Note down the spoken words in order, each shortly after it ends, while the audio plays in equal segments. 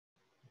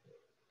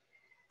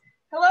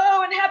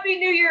Happy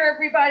New Year,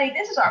 everybody.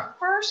 This is our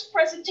first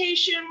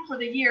presentation for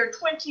the year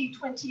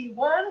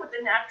 2021 with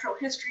the Natural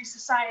History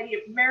Society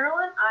of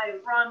Maryland. I am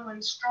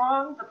Bronwyn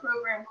Strong, the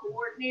program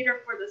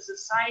coordinator for the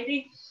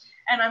society,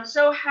 and I'm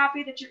so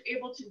happy that you're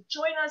able to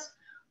join us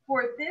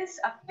for this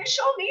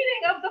official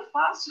meeting of the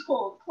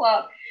Fossil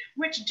Club,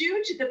 which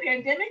due to the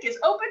pandemic is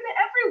open to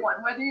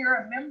everyone, whether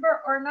you're a member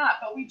or not.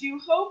 But we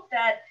do hope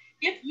that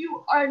if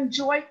you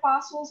enjoy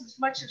fossils as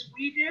much as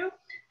we do,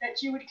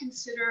 that you would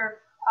consider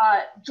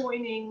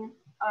joining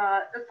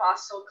the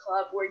Fossil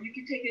Club, where you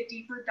can take a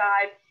deeper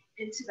dive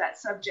into that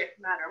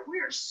subject matter. We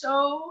are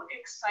so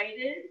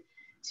excited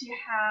to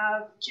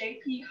have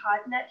JP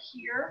Hodnett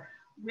here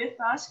with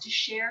us to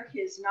share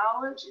his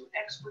knowledge and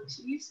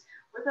expertise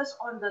with us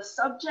on the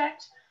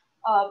subject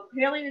of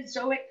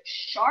Paleozoic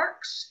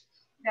sharks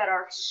that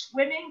are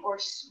swimming or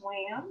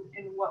swam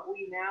in what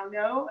we now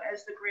know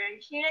as the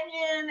Grand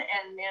Canyon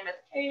and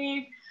Mammoth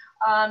Cave.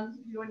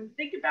 You wouldn't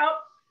think about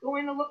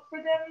going to look for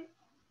them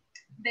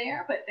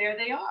there, but there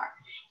they are.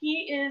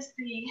 He is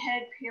the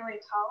head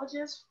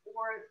paleontologist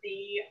for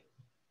the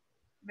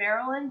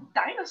Maryland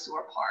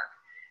Dinosaur Park.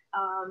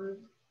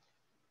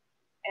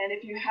 And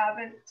if you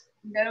haven't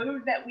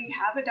known that we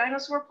have a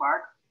dinosaur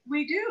park,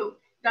 we do.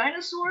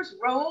 Dinosaurs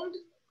roamed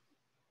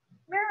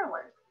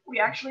Maryland. We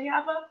actually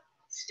have a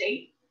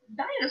state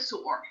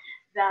dinosaur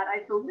that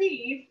I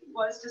believe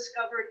was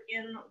discovered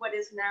in what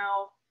is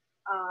now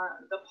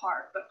the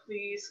park, but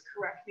please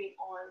correct me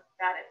on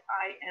that if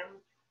I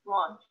am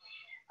wrong.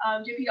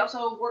 JP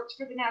also works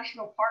for the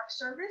National Park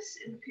Service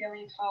in the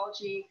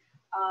paleontology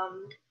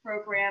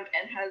program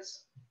and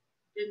has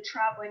been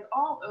traveling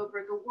all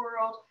over the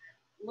world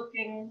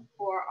looking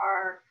for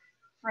our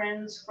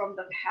friends from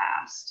the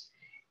past.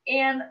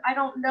 And I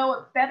don't know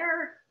a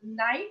better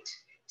night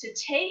to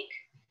take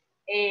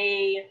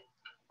a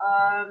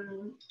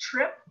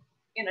trip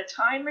in a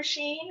time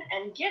machine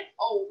and get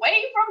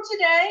away from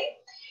today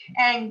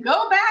and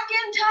go back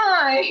in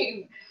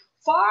time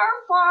far,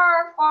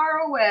 far, far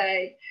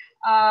away,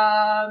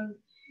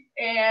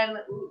 and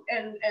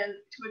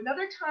to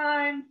another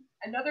time,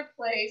 another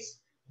place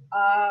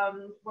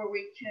where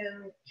we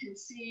can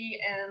see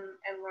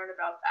and learn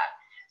about that.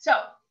 So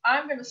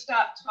I'm going to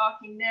stop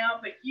talking now,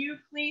 but you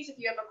please, if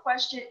you have a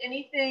question,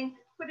 anything,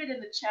 put it in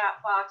the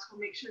chat box. We'll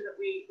make sure that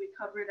we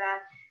cover that.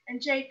 And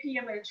JP,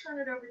 I'm going to turn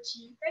it over to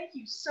you. Thank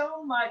you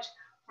so much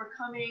for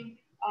coming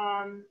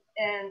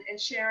and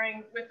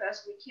sharing with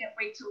us. We can't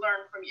wait to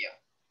learn from you.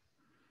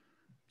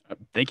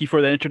 Thank you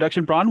for that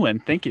introduction,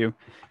 Bronwyn. Thank you.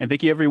 And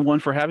thank you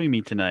everyone for having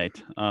me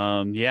tonight.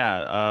 I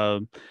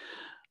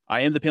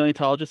am the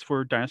paleontologist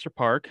for Dinosaur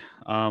Park.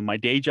 My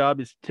day job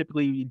is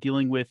typically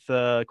dealing with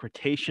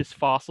Cretaceous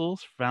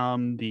fossils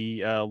from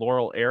the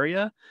Laurel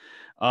area.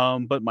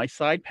 But my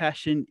side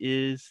passion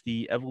is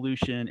the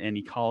evolution and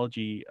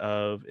ecology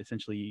of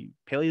essentially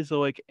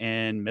Paleozoic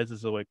and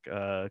Mesozoic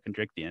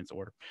chondrichthyans,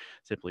 or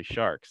simply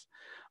sharks.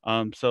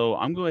 So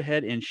I'm going to go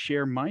ahead and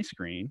share my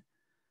screen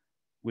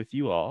with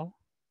you all.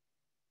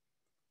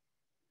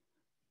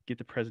 Get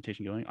the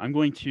presentation going. I'm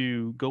going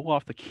to go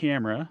off the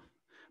camera,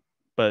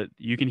 but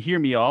you can hear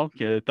me all.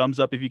 Get a thumbs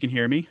up if you can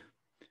hear me.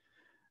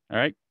 All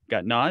right,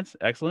 got nods,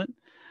 excellent.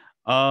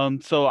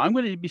 So I'm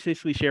going to be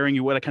basically sharing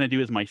you what I kind of do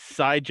as my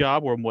side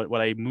job, or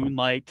what I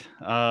moonlight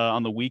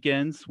on the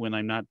weekends when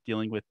I'm not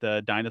dealing with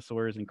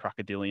dinosaurs and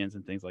crocodilians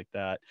and things like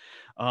that.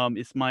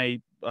 It's my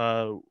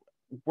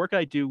work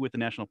I do with the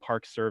National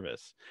Park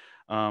Service.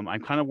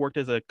 I've kind of worked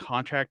as a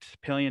contract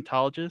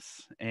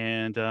paleontologist,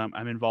 and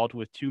I'm involved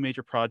with two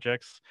major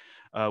projects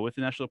with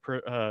the National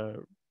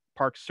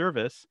Park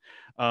Service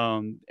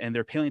and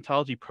their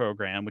paleontology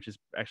program, which is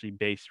actually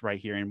based right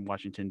here in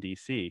Washington,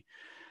 D.C.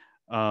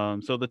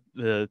 So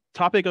the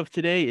topic of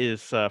today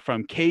is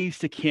From Caves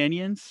to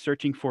Canyons,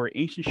 Searching for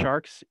Ancient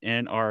Sharks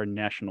in Our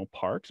National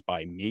Parks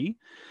by me.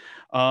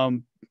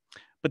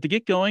 But to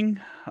get going,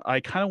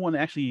 I kind of want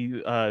to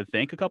actually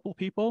thank a couple of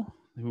people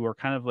who are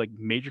kind of like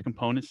major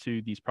components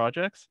to these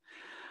projects.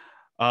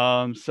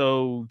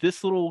 So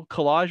this little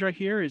collage right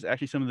here is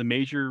actually some of the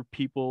major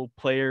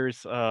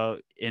players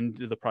in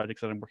the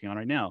projects that I'm working on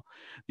right now.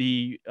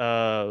 The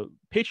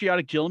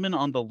patriotic gentleman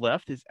on the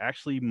left is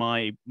actually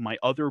my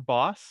other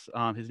boss.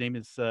 His name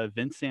is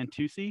Vince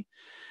Santucci.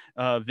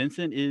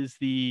 Vincent is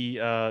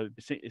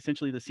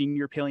essentially the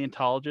senior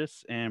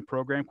paleontologist and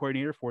program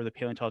coordinator for the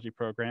paleontology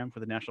program for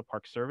the National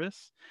Park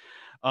Service.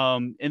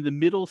 In the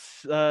middle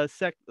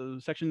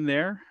section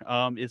there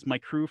is my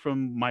crew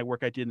from my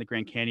work I did in the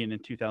Grand Canyon in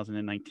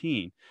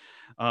 2019.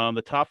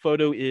 The top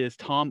photo is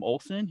Tom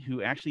Olson,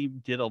 who actually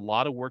did a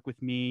lot of work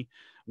with me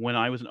when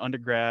I was an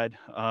undergrad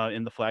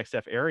in the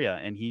Flagstaff area,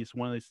 and he's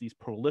one of these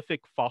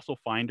prolific fossil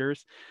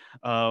finders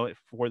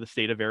for the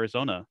state of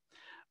Arizona.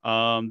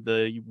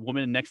 The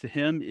woman next to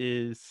him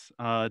is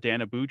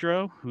Diana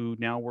Boudreau, who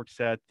now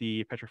works at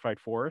the Petrified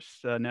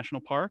Forest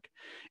National Park.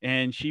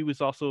 And she was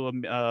also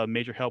a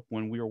major help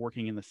when we were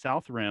working in the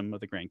south rim of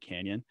the Grand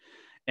Canyon.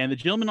 And the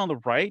gentleman on the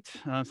right,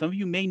 some of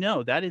you may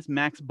know, that is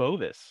Max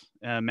Bovis.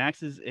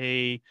 Max is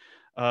a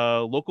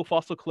local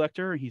fossil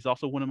collector. He's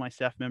also one of my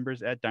staff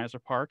members at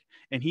Dinosaur Park,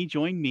 and he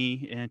joined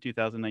me in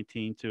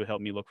 2019 to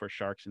help me look for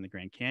sharks in the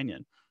Grand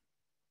Canyon.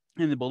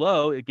 And then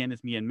below, again,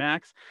 is me and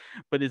Max,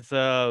 but it's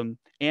Ann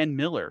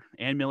Miller.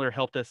 Ann Miller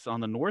helped us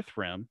on the North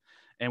Rim,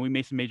 and we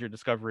made some major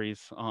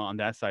discoveries on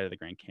that side of the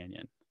Grand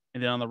Canyon.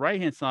 And then on the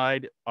right-hand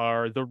side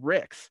are the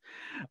Ricks.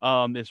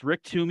 It's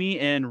Rick Toomey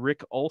and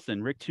Rick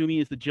Olson. Rick Toomey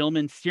is the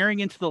gentleman staring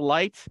into the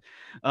light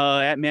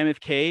at Mammoth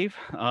Cave.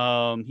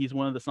 He's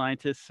one of the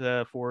scientists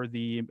for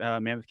the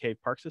Mammoth Cave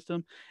Park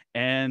System.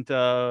 And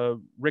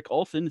Rick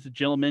Olson is a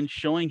gentleman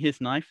showing his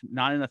knife,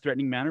 not in a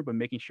threatening manner, but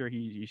making sure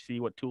you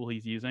see what tool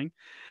he's using.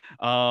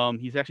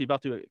 He's actually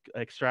about to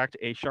extract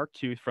a shark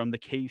tooth from the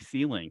cave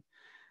ceiling.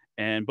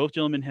 And both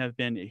gentlemen have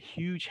been a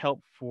huge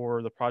help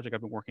for the project I've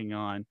been working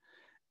on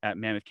at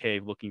Mammoth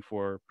Cave looking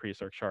for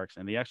prehistoric sharks.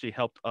 And they actually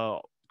helped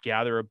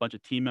gather a bunch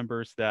of team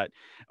members that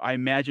I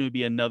imagine would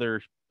be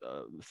another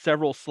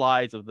several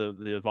slides of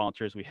the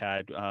volunteers we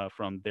had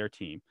from their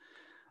team.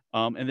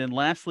 And then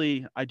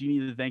lastly, I do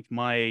need to thank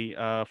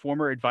my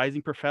former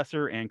advising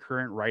professor and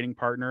current writing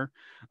partner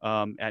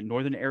at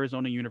Northern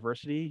Arizona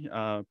University,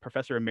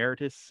 Professor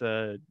Emeritus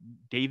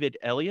David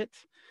Elliott.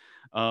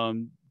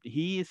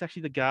 He is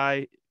actually the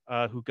guy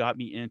who got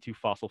me into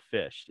fossil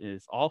fish.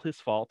 It's all his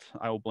fault.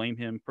 I will blame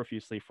him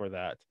profusely for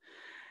that.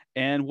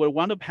 And what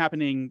wound up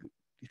happening,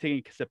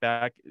 taking a step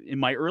back, in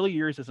my early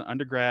years as an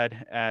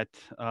undergrad at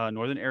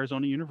Northern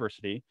Arizona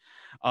University,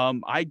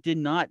 I did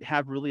not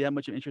have really that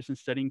much of interest in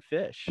studying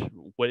fish.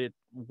 What it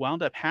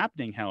wound up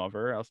happening,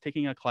 however, I was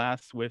taking a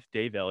class with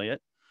Dave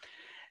Elliott,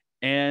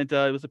 and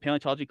it was a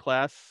paleontology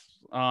class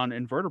on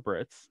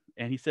invertebrates.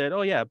 And he said,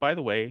 "Oh yeah, by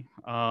the way,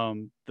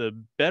 the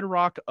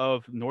bedrock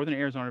of Northern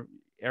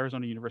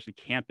Arizona University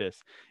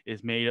campus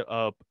is made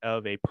up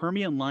of a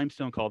Permian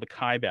limestone called the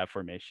Kaibab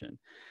Formation,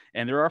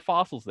 and there are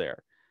fossils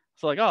there."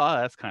 So like, oh,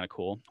 that's kind of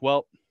cool.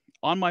 Well,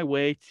 on my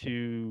way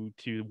to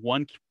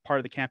one part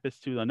of the campus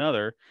to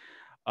another,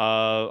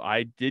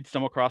 I did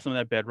stumble across some of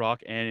that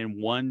bedrock, and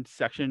in one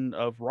section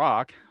of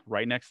rock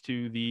right next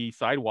to the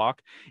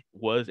sidewalk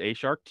was a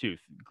shark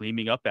tooth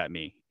gleaming up at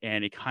me,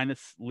 and it kind of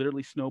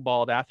literally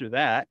snowballed after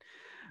that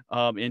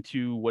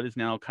into what is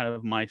now kind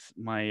of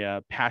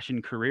my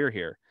passion career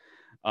here.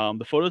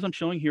 The photos I'm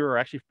showing here are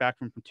actually back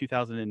from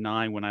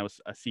 2009 when I was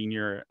a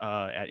senior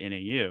at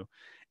NAU.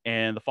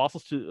 And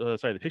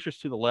the pictures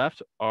to the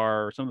left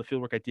are some of the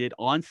fieldwork I did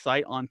on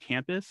site on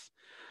campus.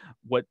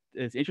 What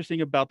is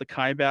interesting about the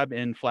Kaibab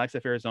in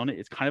Flagstaff, Arizona,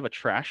 is kind of a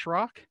trash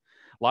rock.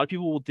 A lot of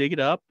people will dig it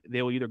up.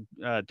 They will either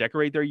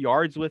decorate their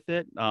yards with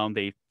it.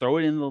 They throw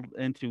it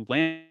into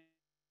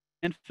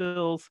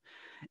landfills,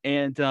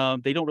 and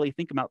they don't really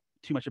think about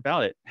too much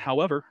about it.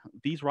 However,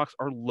 these rocks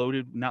are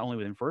loaded not only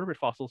with invertebrate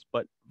fossils,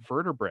 but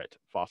vertebrate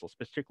fossils,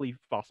 particularly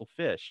fossil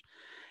fish.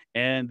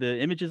 And the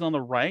images on the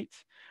right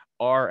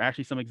are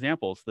actually some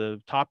examples.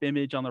 The top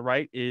image on the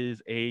right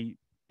is a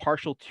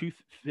partial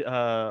tooth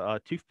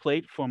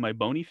plate from a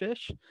bony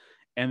fish.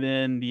 And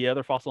then the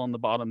other fossil on the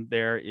bottom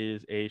there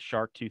is a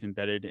shark tooth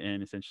embedded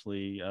in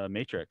essentially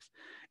matrix.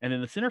 And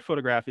then the center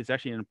photograph is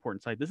actually an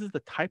important site. This is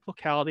the type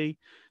locality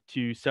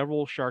to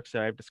several sharks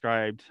that I've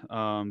described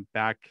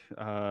back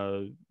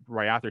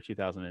right after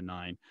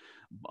 2009.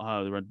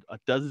 There were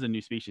dozens of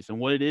new species. And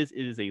what it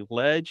is a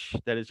ledge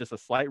that is just a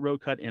slight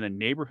road cut in a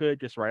neighborhood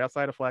just right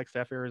outside of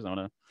Flagstaff,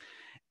 Arizona.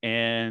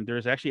 And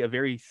there's actually a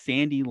very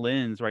sandy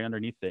lens right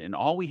underneath it. And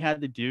all we had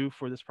to do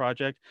for this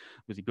project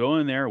was to go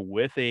in there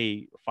with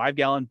a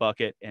 5-gallon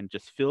bucket and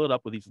just fill it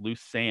up with these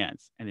loose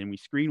sands. And then we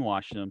screen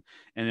wash them.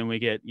 And then we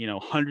get,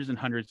 hundreds and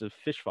hundreds of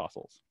fish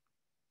fossils.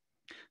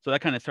 So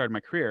that kind of started my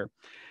career.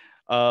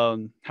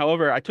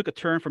 However, I took a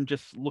turn from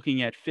just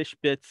looking at fish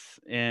bits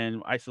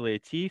and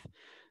isolated teeth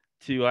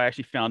to I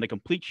actually found a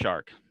complete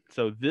shark.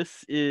 So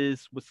this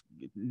was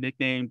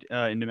nicknamed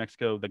in New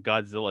Mexico the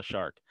Godzilla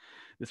shark.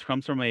 This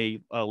comes from a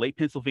late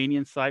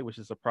Pennsylvanian site, which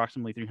is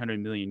approximately 300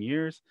 million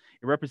years.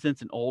 It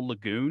represents an old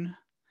lagoon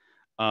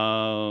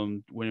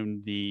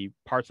when the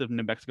parts of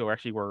New Mexico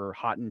actually were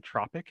hot and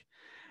tropic.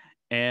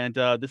 And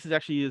this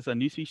is a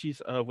new species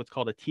of what's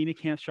called a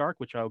coelacanth shark,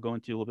 which I'll go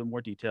into a little bit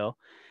more detail.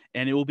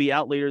 And it will be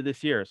out later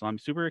this year. So I'm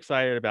super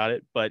excited about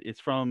it. But it's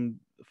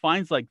from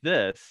finds like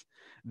this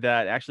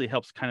that actually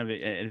helps kind of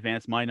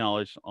advance my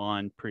knowledge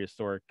on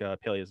prehistoric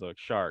Paleozoic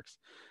sharks.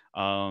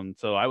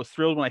 So I was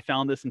thrilled when I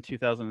found this in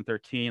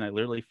 2013. I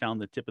literally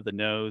found the tip of the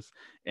nose,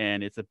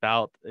 and it's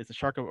a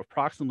shark of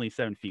approximately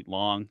 7 feet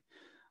long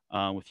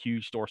with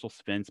huge dorsal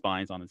fin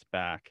spines on its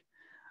back.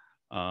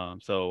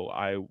 So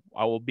I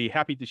will be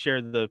happy to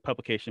share the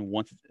publication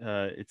once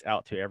it's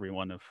out to every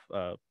one of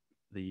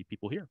the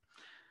people here.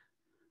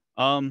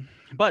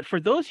 But for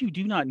those who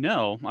do not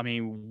know,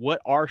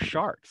 what are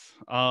sharks?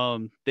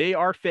 They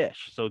are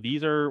fish. So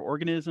these are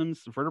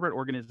vertebrate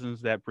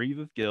organisms that breathe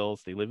with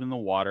gills. They live in the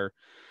water.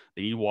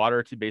 They need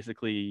water to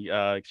basically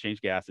exchange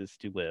gases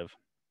to live.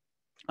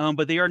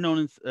 But they are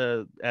known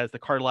as the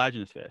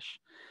cartilaginous fish.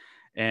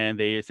 And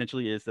they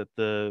essentially is that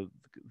the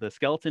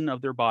skeleton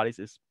of their bodies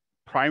is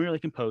primarily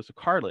composed of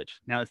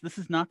cartilage. Now, this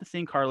is not the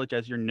same cartilage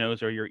as your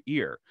nose or your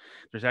ear.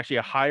 There's actually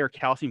a higher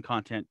calcium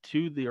content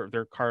to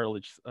their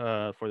cartilage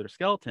for their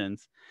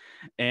skeletons,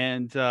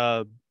 and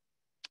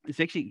it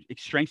actually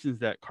strengthens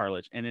that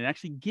cartilage, and it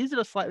actually gives it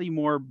a slightly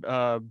more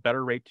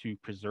better rate to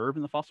preserve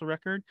in the fossil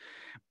record.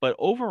 But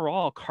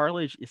overall,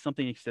 cartilage is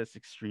something that's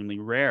extremely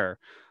rare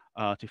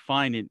to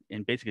find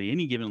in basically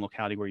any given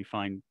locality where you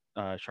find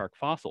shark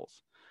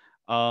fossils.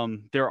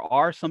 There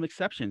are some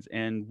exceptions,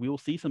 and we will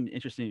see some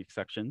interesting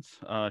exceptions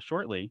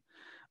shortly.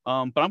 But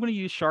I'm going to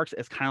use sharks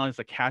as kind of as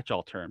a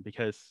catch-all term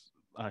because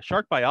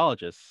shark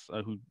biologists,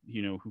 who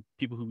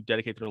people who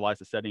dedicate their lives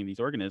to studying these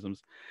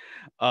organisms,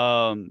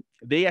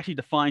 they actually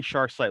define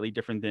sharks slightly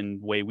different than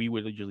the way we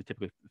would usually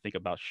typically think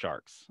about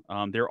sharks.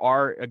 There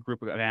are a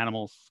group of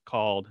animals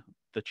called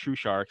the true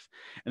sharks,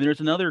 and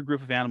there's another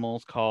group of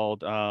animals called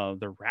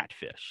the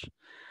ratfish.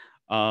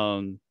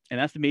 And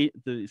that's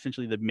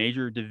essentially the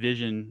major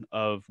division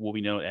of what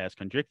we know as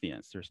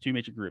chondrichthyans. There's two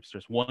major groups.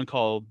 There's one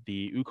called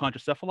the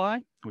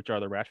Euchondrocephali, which are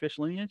the ratfish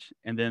lineage,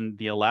 and then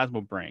the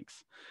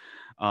elasmobranchs,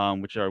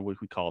 which are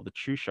what we call the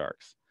true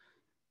sharks.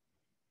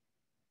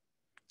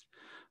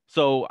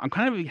 So I'm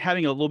kind of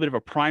having a little bit of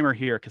a primer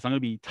here because I'm going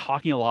to be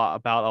talking a lot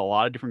about a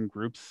lot of different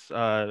groups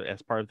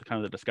as part of the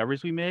kind of the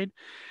discoveries we made.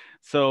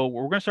 So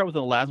we're going to start with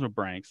the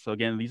elasmobranchs. So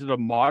again, these are the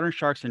modern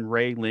sharks in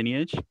ray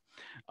lineage.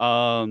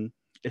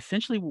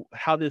 Essentially,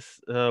 how this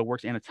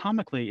works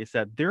anatomically is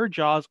that their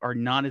jaws are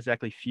not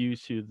exactly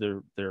fused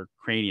to their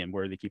cranium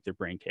where they keep their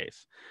brain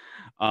case.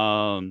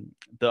 The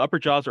upper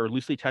jaws are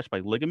loosely attached by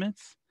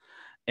ligaments,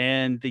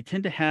 and they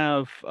tend to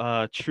have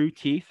true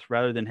teeth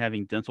rather than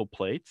having dental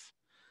plates.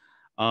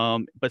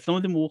 But some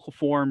of them will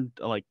form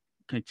like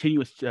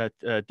continuous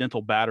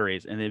dental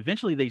batteries, and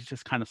eventually they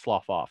just kind of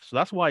slough off. So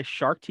that's why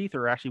shark teeth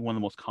are actually one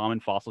of the most common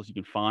fossils you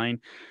can find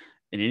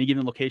in any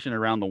given location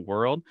around the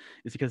world,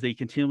 is because they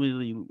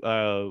continually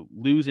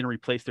lose and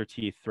replace their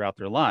teeth throughout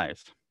their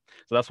lives.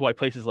 So that's why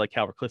places like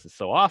Calvert Cliffs is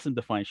so awesome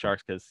to find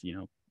sharks, because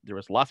there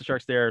was lots of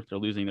sharks there, they're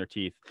losing their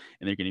teeth,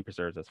 and they're getting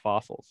preserved as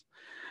fossils.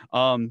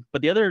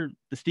 But the other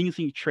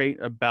distinguishing trait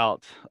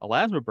about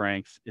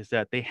elasmobranchs is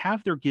that they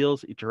have their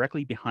gills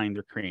directly behind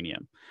their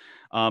cranium.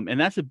 And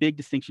that's a big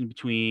distinction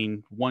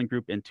between one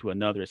group and to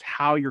another, is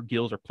how your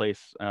gills are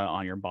placed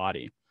on your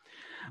body.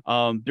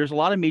 There's a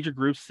lot of major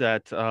groups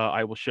that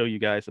I will show you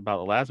guys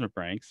about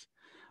elasmobranchs.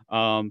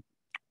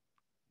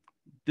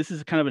 This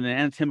is kind of an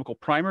anatomical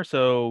primer.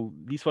 So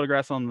these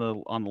photographs on the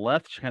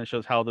left kind of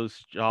shows how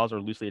those jaws are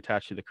loosely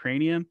attached to the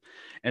cranium,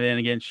 and then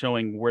again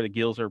showing where the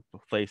gills are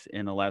placed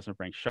in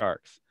elasmobranch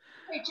sharks.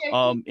 Hey,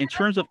 JP, in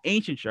terms of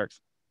ancient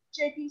sharks.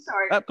 JP,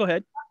 sorry. Go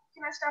ahead.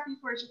 Can I stop you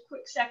for just a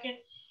quick second?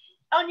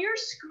 On your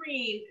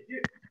screen,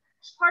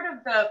 part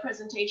of the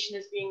presentation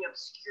is being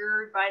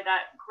obscured by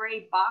that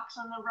gray box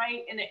on the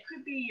right, and it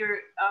could be your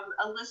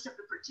a list of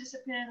the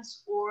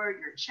participants or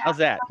your chat. How's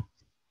that?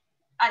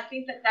 I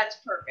think that's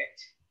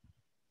perfect.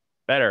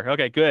 Better.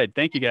 Okay, good.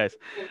 Thank you, guys.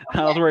 Okay.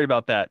 I was worried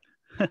about that.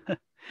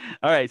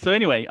 All right. So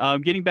anyway,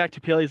 getting back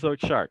to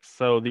Paleozoic sharks.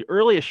 So the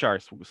earliest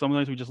sharks,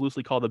 sometimes we just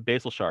loosely call the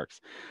basal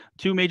sharks.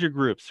 Two major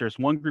groups. There's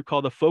one group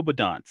called the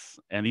phobodonts,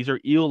 and these are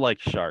eel-like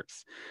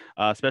sharks,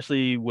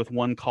 especially with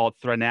one called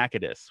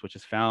Thrinacidus, which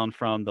is found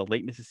from the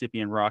Late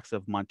Mississippian rocks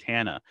of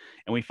Montana.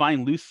 And we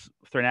find loose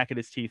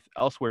Thrinacidus teeth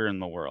elsewhere in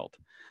the world.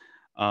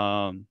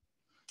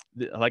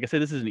 Like I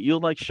said, this is an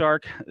eel-like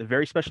shark,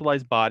 very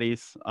specialized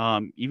bodies.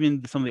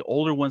 Even some of the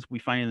older ones we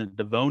find in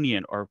the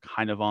Devonian are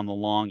kind of on the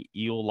long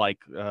eel-like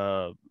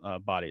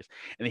bodies,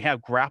 and they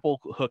have grapple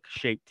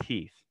hook-shaped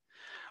teeth.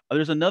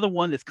 There's another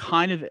one that's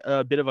kind of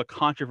a bit of a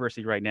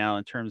controversy right now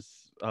in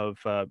terms of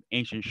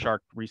ancient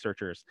shark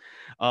researchers.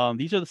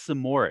 These are the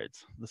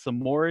Psammorids. The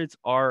Psammorids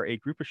are a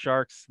group of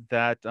sharks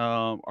that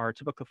are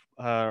typical,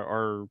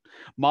 are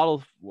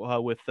modeled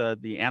with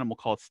the animal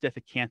called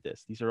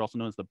Stephacanthus. These are also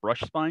known as the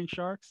brush spine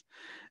sharks.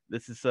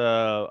 This is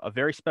a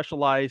very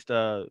specialized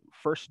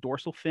first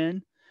dorsal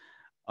fin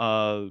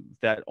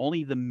that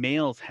only the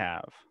males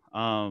have.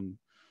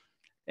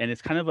 And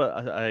it's kind of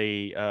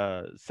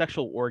a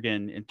sexual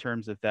organ in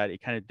terms of that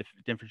it kind of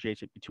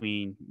differentiates it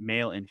between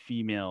male and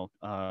female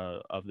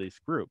of this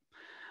group.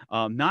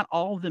 Not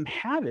all of them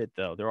have it,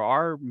 though. There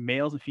are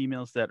males and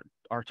females that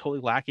are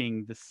totally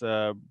lacking this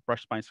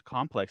brush spine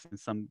complex in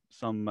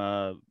some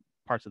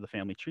parts of the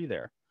family tree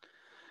there.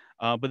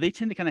 But they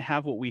tend to kind of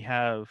have what we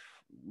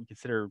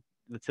consider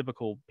the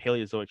typical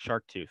Paleozoic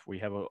shark tooth, where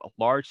you have a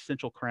large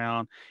central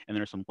crown and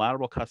there's some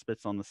lateral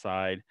cuspids on the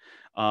side,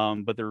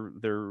 but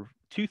their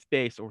tooth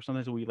base, or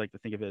sometimes we like to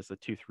think of it as a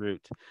tooth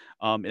root,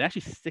 it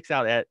actually sticks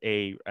out at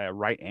a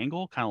right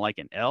angle, kind of like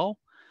an L,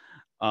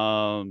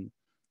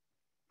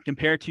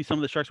 compared to some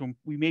of the sharks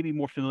we may be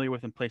more familiar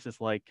with in places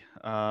like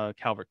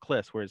Calvert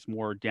Cliffs, where it's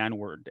more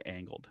downward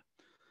angled.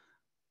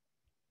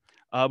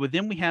 But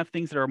then we have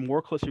things that are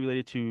more closely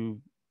related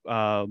to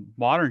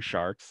modern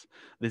sharks,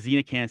 the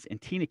xenocants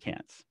and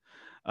tenacants.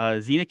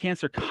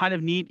 Xenocants are kind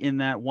of neat in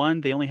that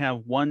they only have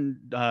one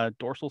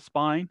dorsal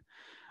spine,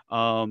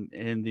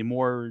 and the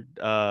more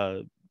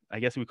I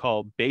guess we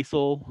call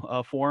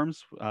basal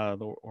forms,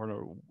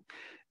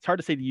 it's hard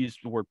to say to use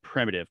the word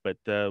primitive, but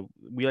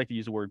we like to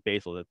use the word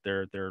basal. That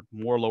they're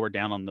more lower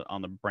down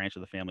on the branch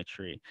of the family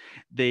tree.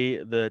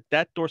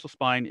 That dorsal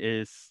spine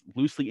is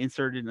loosely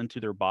inserted into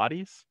their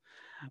bodies,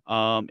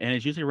 and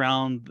it's usually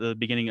around the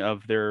beginning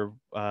of their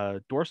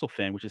dorsal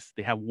fin, which is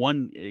they have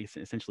one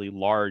essentially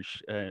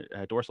large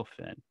dorsal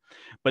fin.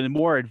 But in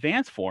more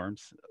advanced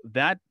forms,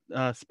 that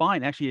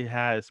spine actually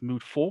has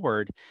moved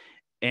forward,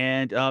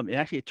 and it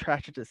actually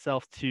attaches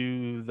itself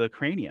to the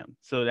cranium.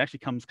 So it actually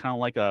comes kind of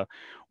like a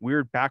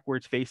weird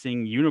backwards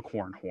facing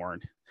unicorn horn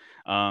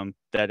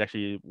that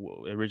actually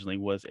originally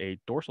was a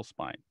dorsal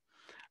spine.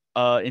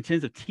 In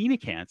terms of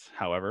coelacanths,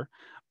 however,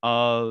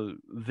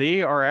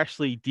 they are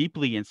actually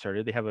deeply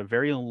inserted. They have a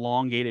very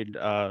elongated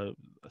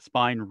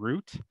spine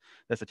root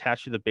that's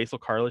attached to the basal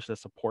cartilage that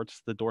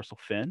supports the dorsal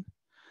fin.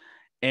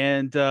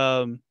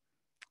 And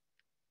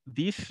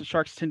these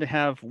sharks tend to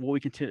have what we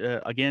can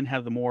again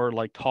have the more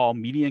like tall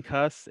median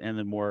cusps and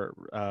the more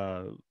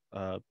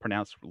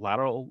pronounced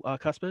lateral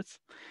cuspits.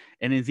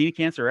 And in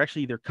coelacanths are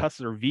actually their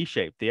cusps are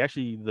V-shaped. They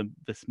actually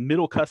this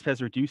middle cusp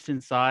has reduced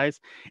in size,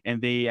 and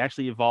they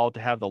actually evolved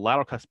to have the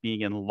lateral cusp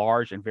being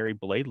enlarged and very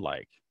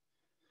blade-like.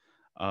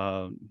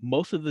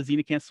 Most of the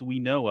coelacanths we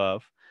know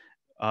of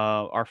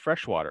are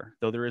freshwater,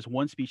 though there is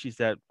one species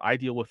that I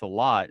deal with a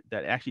lot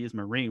that actually is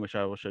marine, which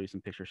I will show you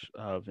some pictures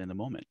of in a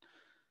moment.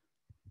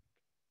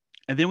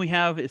 And then we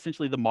have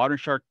essentially the modern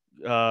shark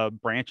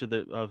branch of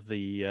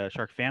the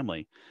shark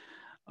family.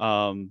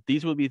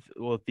 These would be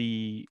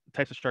the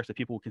types of sharks that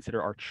people would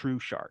consider are true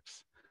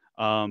sharks.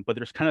 But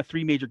there's kind of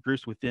three major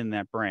groups within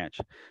that branch.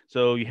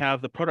 So you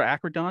have the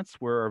protoacrodonts,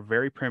 were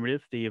very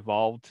primitive. They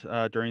evolved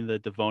during the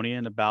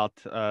Devonian about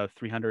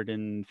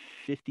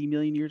 350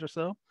 million years or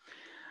so.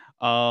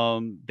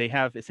 They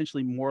have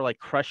essentially more like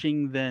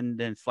crushing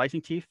than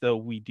slicing teeth, though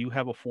we do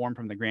have a form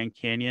from the Grand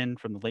Canyon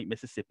from the Late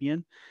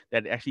Mississippian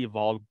that actually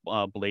evolved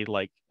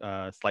blade-like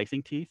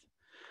slicing teeth.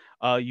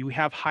 You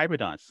have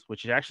hybridonts,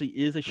 which actually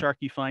is a shark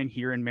you find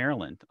here in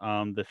Maryland.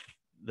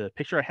 The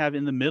picture I have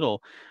in the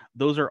middle,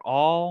 those are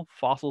all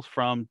fossils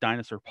from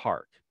Dinosaur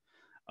Park.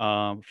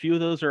 A few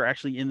of those are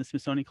actually in the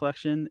Smithsonian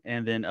collection,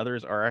 and then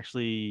others are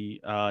actually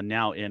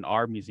now in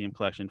our museum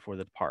collection for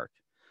the park.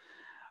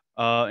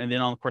 And then,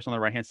 of course, on the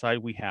right-hand side,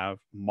 we have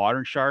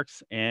modern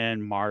sharks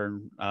and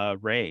modern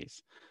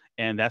rays.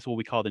 And that's what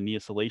we call the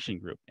Neosilation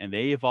group. And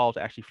they evolved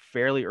actually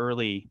fairly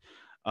early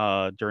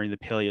during the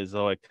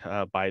Paleozoic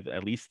by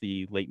at least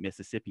the late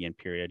Mississippian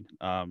period,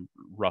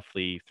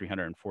 roughly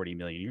 340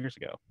 million years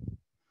ago.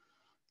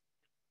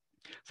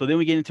 So then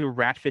we get into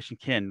ratfish and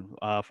kin,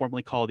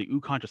 formerly called the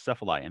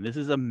Euchondrocephali. And this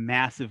is a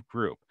massive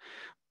group.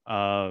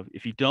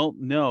 If you don't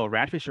know,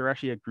 ratfish are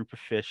actually a group of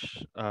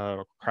fish,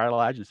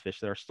 cartilaginous fish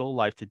that are still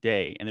alive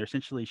today, and they're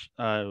essentially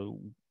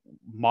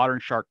modern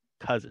shark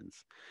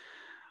cousins.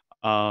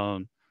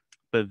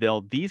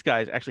 But these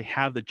guys actually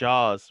have the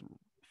jaws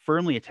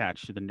firmly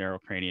attached to the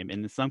neurocranium,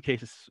 and in some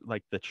cases,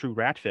 like the true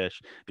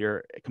ratfish,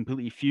 they're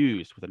completely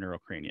fused with the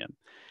neurocranium,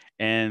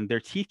 and their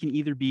teeth can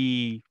either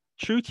be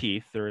true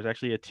teeth. There is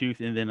actually a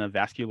tooth and then a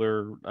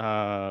vascular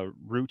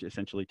root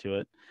essentially to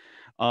it.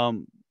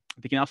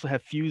 They can also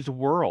have fused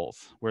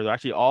whorls, where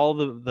actually all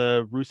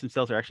the roots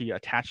themselves are actually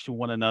attached to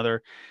one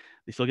another.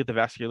 They still get the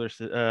vascular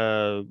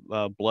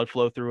blood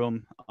flow through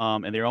them,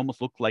 and they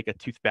almost look like a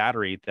tooth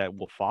battery that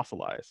will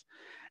fossilize.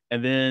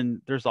 And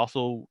then there's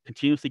also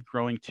continuously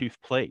growing tooth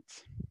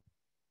plates.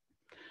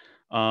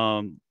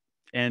 And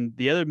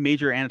the other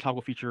major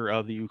anatomical feature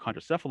of the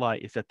Euchondrocephali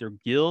is that their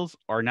gills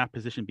are not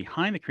positioned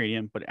behind the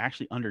cranium, but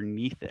actually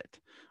underneath it,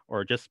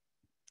 or just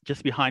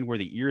behind where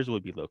the ears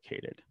would be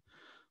located.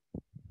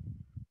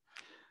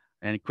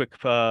 And quick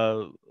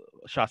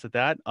shots at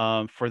that.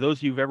 For those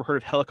of you who've ever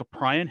heard of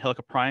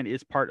helicoprion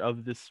is part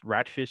of this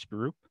ratfish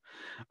group.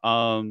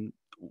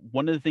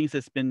 One of the things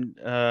that's been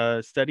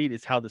studied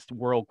is how this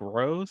whorl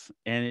grows,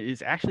 and it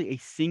is actually a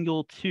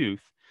single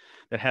tooth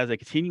that has a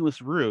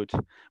continuous root,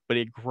 but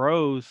it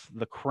grows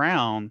the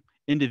crown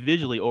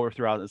individually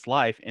throughout its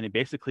life, and it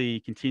basically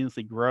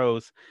continuously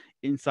grows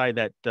inside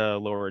that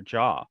lower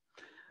jaw.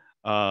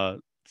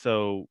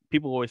 So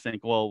people always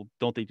think, well,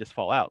 don't they just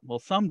fall out? Well,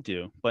 some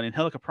do, but in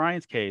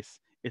helicoprion's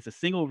case, it's a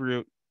single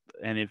root,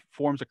 and it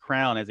forms a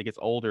crown as it gets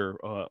older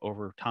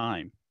over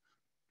time.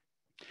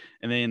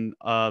 And then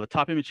the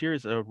top image here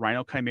is a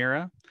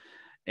rhinochimera,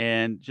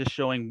 and just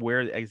showing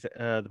where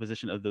the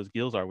position of those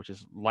gills are, which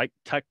is like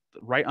tucked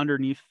right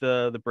underneath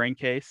the brain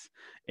case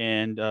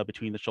and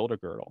between the shoulder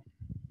girdle.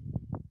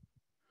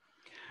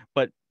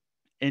 But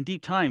in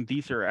deep time,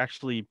 these are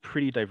actually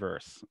pretty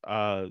diverse.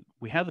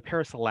 We have the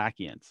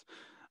Paraselachians,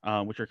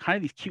 which are kind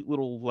of these cute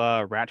little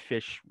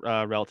ratfish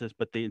relatives,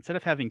 but instead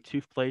of having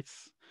tooth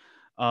plates,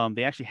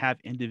 they actually have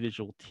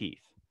individual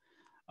teeth.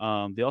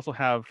 They also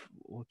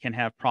can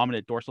have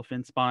prominent dorsal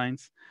fin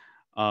spines,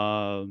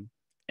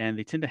 and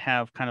they tend to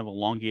have kind of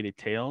elongated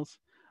tails.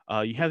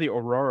 You have the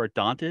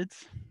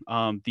aurorodontids.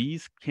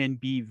 These can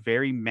be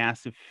very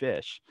massive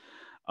fish.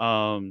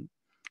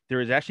 there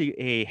is actually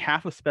a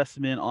half a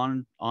specimen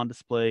on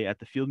display at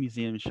the Field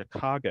Museum in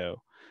Chicago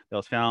that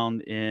was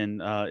found in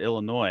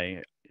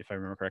Illinois, if I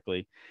remember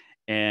correctly.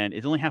 And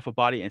it's only half a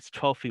body and it's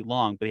 12 feet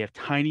long, but they have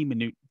tiny,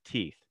 minute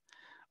teeth.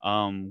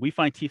 We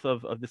find teeth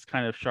of this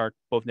kind of shark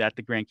both at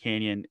the Grand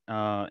Canyon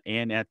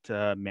and at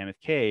Mammoth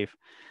Cave.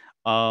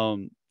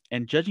 And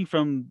judging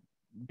from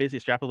basically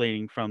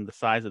extrapolating from the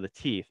size of the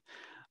teeth,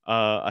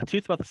 a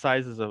tooth about the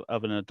sizes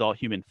of an adult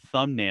human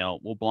thumbnail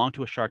will belong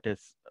to a shark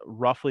that's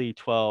roughly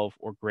 12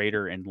 or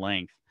greater in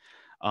length.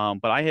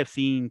 But I have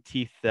seen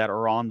teeth that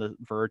are on the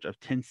verge of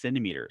 10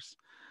 centimeters.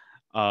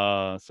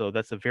 So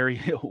that's a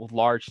very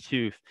large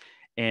tooth.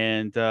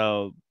 And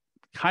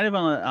kind of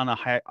on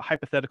a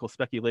hypothetical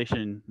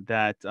speculation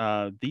that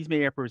these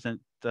may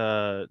represent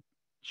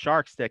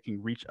sharks that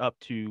can reach up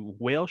to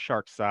whale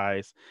shark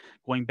size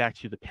going back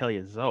to the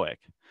Paleozoic.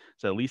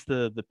 So at least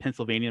the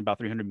Pennsylvanian about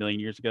 300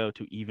 million years ago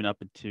to even up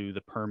into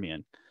the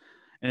Permian.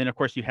 And then, of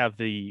course, you have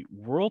the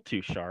world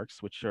tooth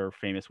sharks, which are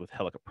famous with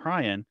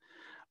helicoprion.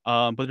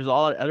 But there's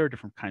all other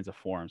different kinds of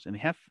forms, and they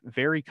have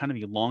very kind of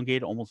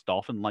elongated, almost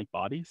dolphin-like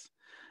bodies.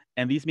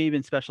 And these may have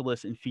been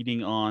specialists in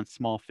feeding on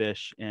small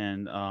fish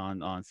and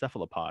on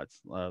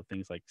cephalopods,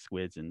 things like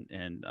squids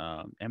and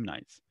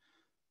ammonite.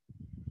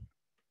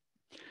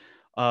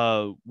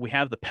 We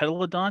have the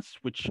petalodonts,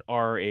 which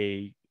are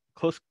a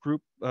close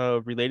group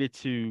related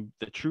to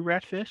the true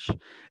ratfish,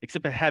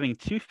 except for having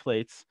tooth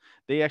plates,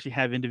 they actually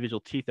have individual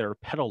teeth that are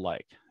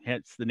petal-like,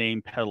 hence the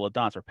name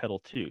petalodonts or petal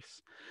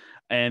tooths.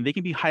 And they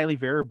can be highly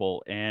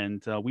variable,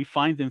 and we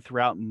find them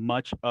throughout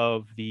much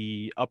of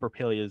the Upper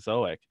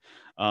Paleozoic.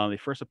 They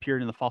first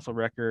appeared in the fossil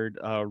record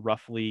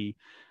roughly,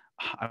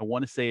 I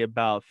want to say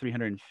about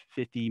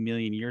 350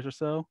 million years or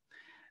so.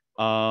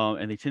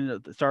 And they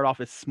tend to start off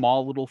as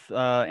small little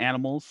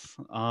animals,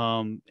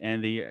 and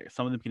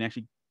some of them can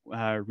actually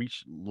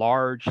reach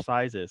large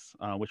sizes,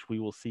 which we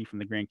will see from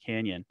the Grand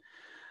Canyon.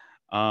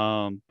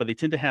 But they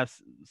tend to have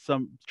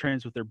some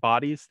trends with their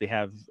bodies. They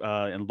have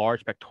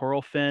enlarged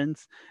pectoral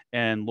fins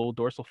and low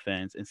dorsal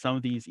fins, and some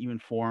of these even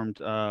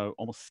formed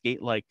almost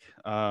skate-like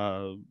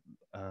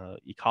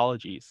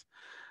ecologies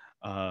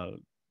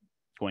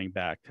going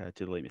back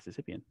to the Late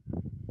Mississippian.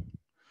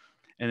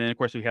 And then, of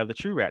course, we have the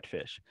true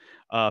ratfish.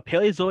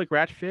 Paleozoic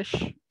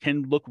ratfish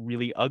can look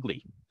really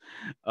ugly.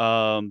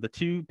 The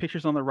two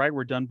pictures on the right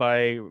were done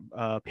by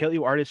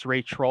paleo artist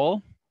Ray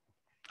Troll.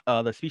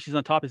 The species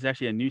on top is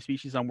actually a new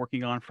species I'm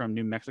working on from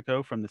New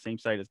Mexico, from the same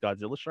site as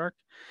Godzilla shark.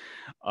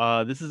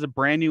 This is a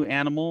brand new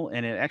animal,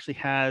 and it actually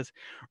has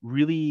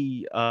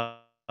really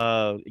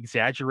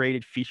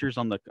exaggerated features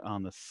on the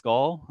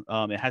skull.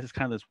 It has this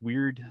kind of this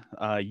weird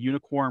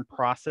unicorn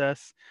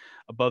process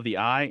above the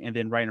eye, and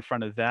then right in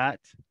front of that.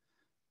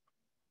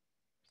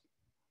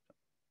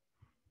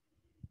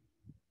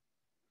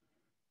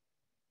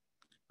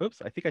 Oops,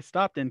 I think I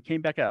stopped and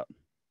came back out.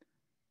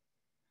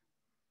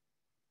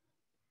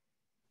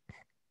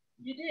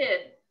 You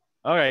did.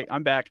 All right,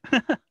 I'm back.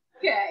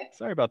 Okay.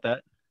 Sorry about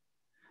that.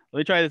 Let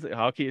me try this.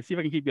 Okay, see if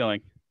I can keep going.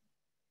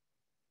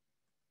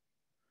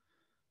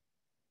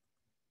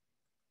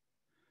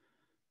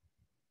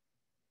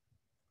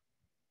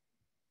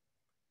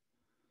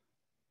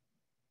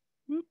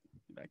 Whoop,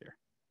 back here.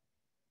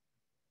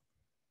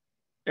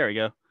 There we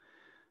go.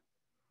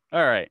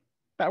 All right.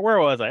 Where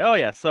was I? Oh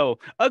yeah. So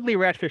ugly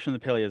ratfish from the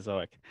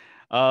Paleozoic.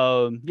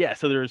 Yeah.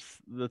 So there's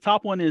the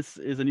top one is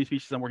a new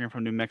species I'm working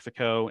from New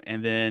Mexico,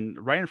 and then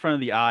right in front of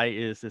the eye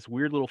is this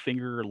weird little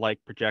finger-like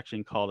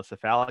projection called a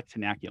cephalic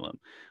tenaculum.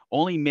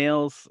 Only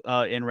males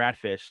in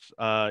ratfish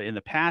in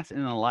the past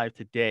and alive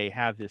today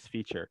have this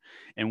feature,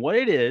 and what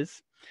it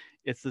is,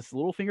 it's this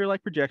little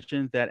finger-like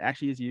projection that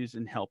actually is used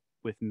in help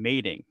with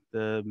mating.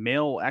 The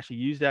male will actually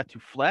use that to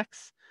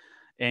flex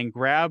and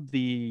grab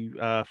the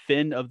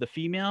fin of the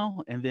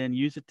female and then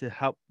use it to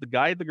help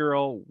guide the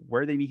girl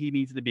where he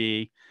needs to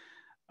be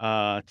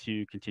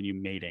to continue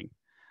mating.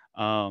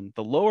 The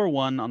lower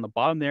one on the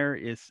bottom there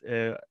is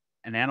an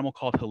animal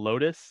called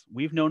Helotus.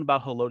 We've known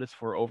about Helotus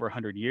for over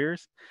 100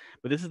 years,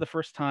 but this is the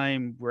first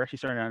time we're actually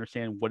starting to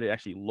understand what it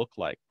actually looked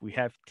like. We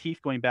have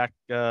teeth going back,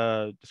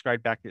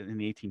 described back in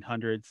the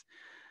 1800s,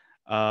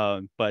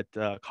 but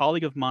a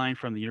colleague of mine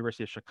from the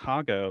University of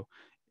Chicago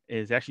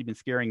has actually been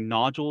scaring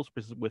nodules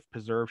with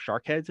preserved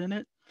shark heads in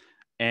it.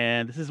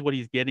 And this is what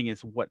he's getting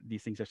is what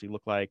these things actually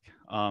look like,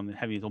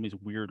 having these almost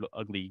weird,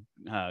 ugly,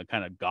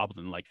 kind of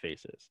goblin-like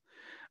faces.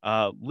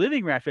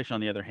 Living ratfish, on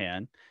the other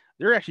hand,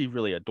 they're actually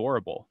really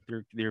adorable.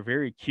 They're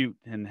very cute,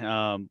 and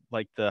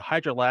like the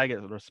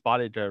hydrolag or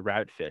spotted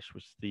ratfish,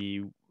 which is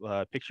the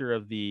picture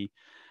of the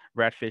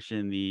ratfish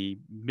in the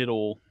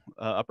middle,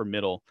 upper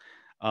middle.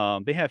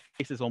 They have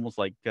faces almost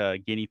like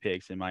guinea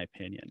pigs, in my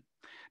opinion.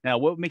 Now,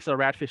 what makes a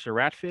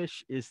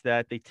ratfish is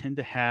that they tend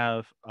to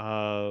have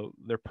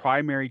their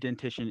primary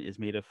dentition is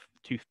made of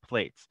tooth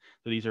plates.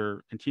 So these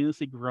are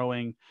continuously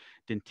growing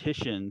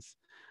dentitions.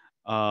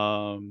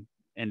 And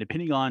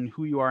depending on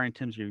who you are in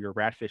terms of your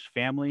ratfish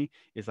family,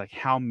 is like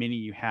how many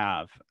you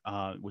have,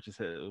 which is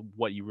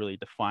what you really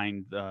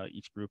define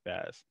each group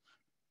as.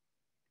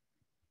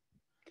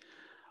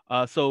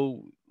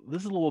 So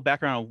this is a little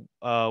background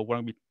on what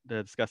I'm going to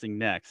be discussing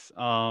next.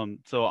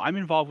 So I'm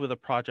involved with a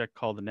project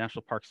called the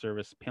National Park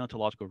Service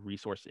Paleontological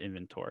Resource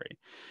Inventory,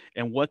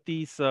 and what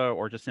these,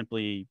 or just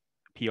simply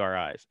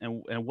PRIs,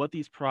 and what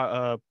these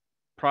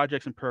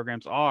projects and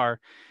programs are,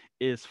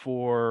 is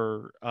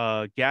for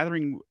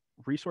gathering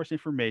resource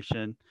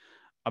information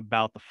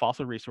about the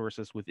fossil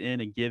resources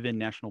within a given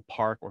national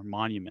park or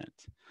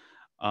monument.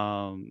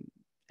 Um,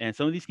 and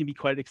some of these can be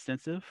quite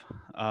extensive,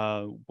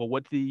 but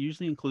what they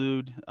usually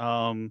include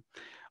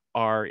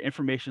are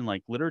information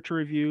like literature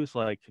reviews,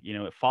 like,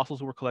 if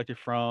fossils were collected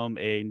from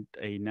a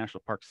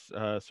National Parks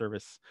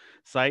Service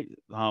site.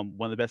 One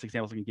of the best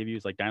examples I can give you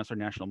is like Dinosaur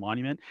National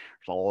Monument.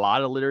 There's a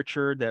lot of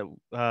literature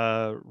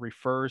that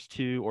refers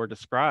to or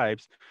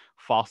describes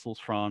fossils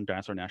from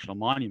Dinosaur National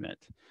Monument.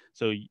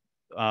 So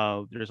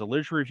there's a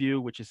literature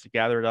review, which is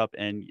gathered up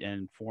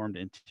and formed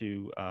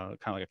into kind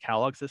of like a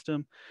catalog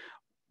system.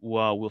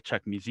 Well, we'll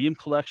check museum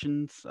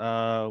collections,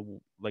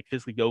 like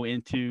physically go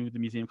into the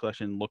museum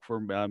collection, look for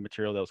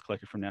material that was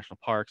collected from national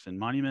parks and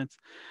monuments,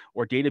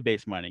 or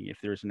database mining. If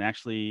there's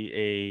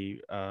the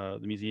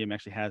museum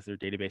actually has their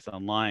database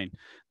online,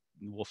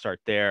 we'll start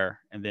there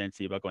and then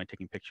see about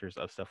taking pictures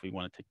of stuff we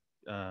want to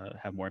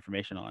have more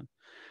information on.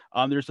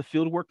 There's a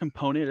fieldwork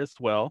component as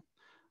well.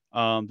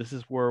 This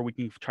is where we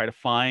can try to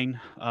find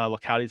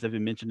localities that have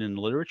been mentioned in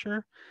the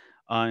literature,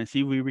 and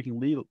see if we can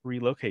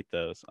relocate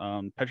those.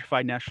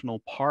 Petrified National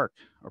Park,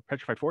 or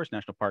Petrified Forest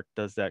National Park,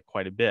 does that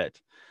quite a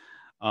bit.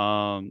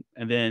 And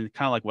then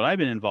kind of like what I've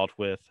been involved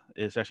with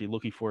is actually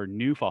looking for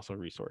new fossil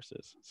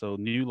resources, so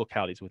new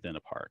localities within a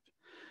park.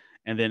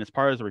 And then as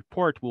part of the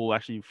report, we'll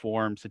actually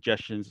form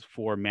suggestions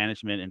for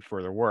management and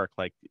further work,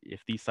 like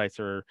if these sites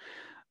are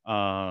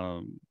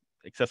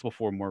accessible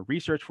for more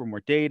research, for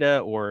more data,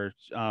 or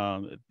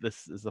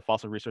this is a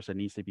fossil resource that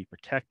needs to be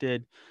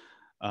protected,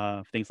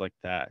 things like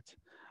that.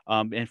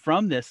 And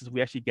from this,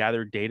 we actually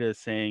gathered data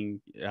saying,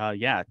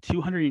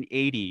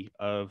 280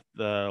 of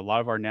a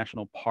lot of our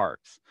national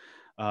parks,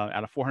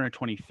 out of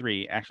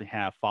 423, actually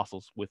have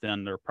fossils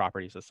within their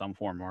properties of some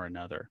form or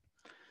another.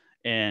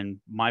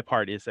 And my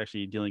part is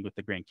actually dealing with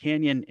the Grand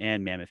Canyon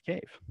and Mammoth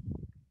Cave.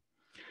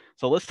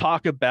 So let's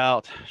talk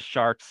about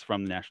sharks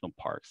from national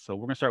parks. So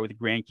we're going to start with the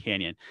Grand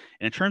Canyon.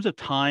 And in terms of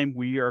time,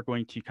 we are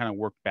going to kind of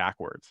work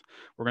backwards.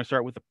 We're going to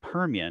start with the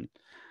Permian.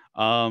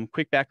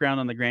 Quick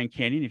background on the Grand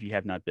Canyon, if you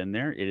have not been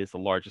there. It is the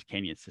largest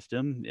canyon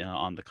system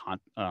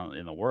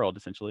in the world,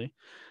 essentially.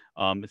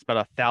 It's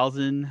about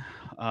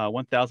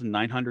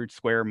 1,900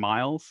 square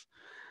miles.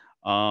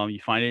 You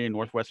find it in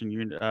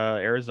northwestern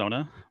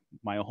Arizona,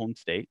 my home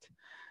state.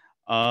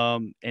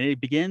 And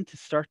it began to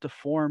start to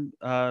form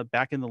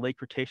back in the Late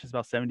Cretaceous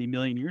about 70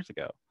 million years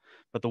ago.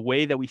 But the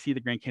way that we see the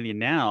Grand Canyon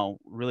now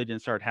really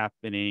didn't start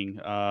happening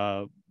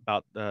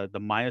about the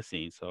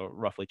Miocene, so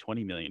roughly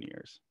 20 million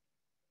years.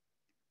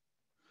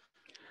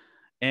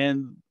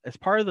 And as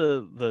part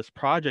of this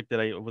project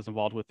that I was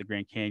involved with the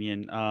Grand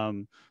Canyon,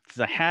 because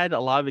I had a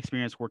lot of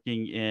experience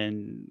working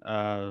in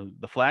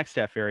the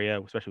Flagstaff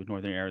area, especially with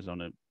Northern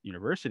Arizona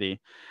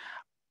University,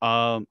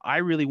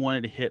 I really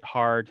wanted to hit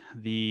hard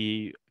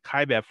the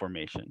Kaibab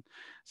Formation.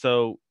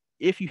 So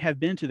if you have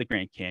been to the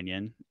Grand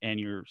Canyon and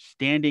you're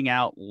standing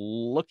out,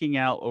 looking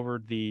out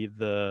over the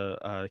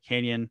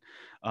canyon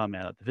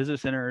at the visitor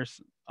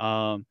centers,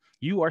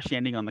 you are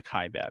standing on the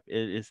Kaibab.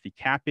 It is the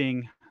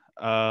capping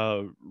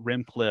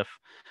rim cliff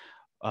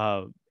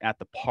at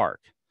the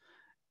park.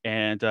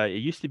 And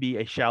it used to be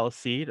a shallow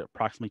sea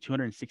approximately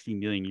 260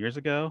 million years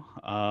ago.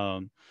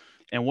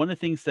 And one of the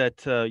things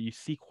that you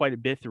see quite a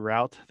bit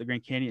throughout the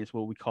Grand Canyon is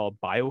what we call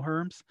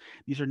bioherms.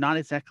 These are not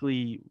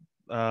exactly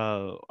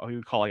what we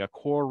would call like a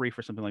coral reef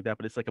or something like that,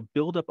 but it's like a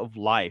buildup of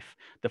life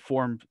that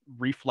form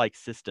reef-like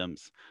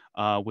systems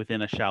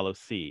within a shallow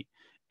sea.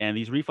 And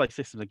these reef-like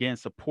systems, again,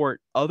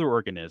 support other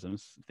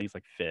organisms, things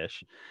like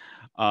fish.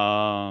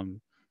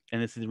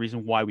 And this is the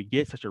reason why we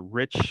get such a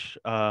rich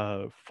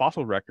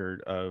fossil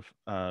record of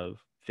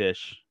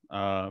fish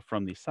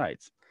from these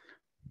sites.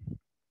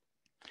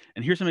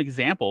 And here's some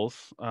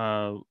examples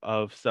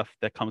of stuff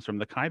that comes from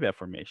the Kaibab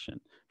Formation.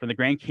 From the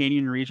Grand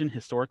Canyon region,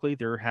 historically,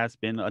 there has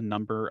been a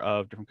number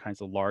of different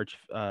kinds of large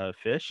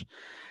fish.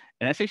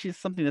 And that's actually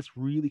something that's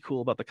really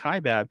cool about the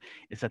Kaibab,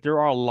 is that there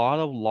are a lot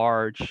of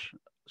large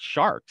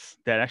sharks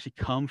that actually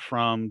come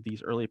from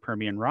these early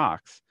Permian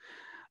rocks.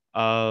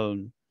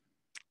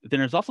 Then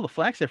there's also the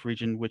Flagstaff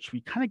region, which we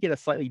kind of get a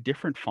slightly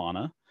different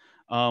fauna.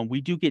 We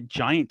do get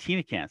giant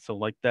tenacants, so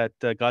like that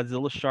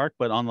Godzilla shark,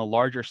 but on the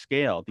larger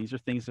scale. These are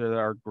things that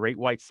are great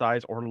white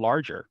size or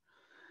larger.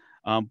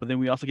 But then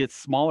we also get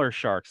smaller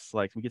sharks,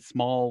 like we get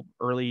small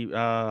early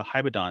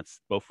hybodonts,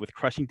 both with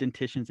crushing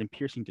dentitions and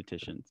piercing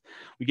dentitions.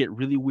 We get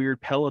really weird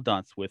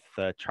pelodonts with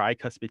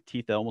tricuspid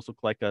teeth that almost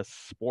look like a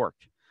spork.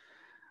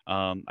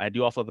 I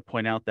do also have to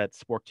point out that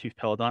spork-toothed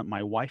pelodont,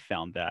 my wife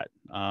found that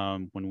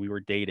when we were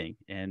dating,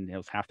 and it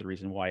was half the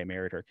reason why I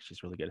married her, because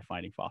she's really good at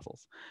finding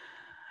fossils.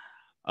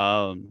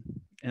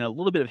 And a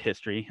little bit of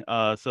history.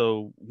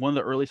 So one of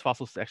the earliest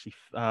fossils actually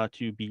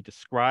to be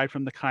described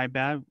from the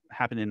kaibab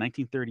happened in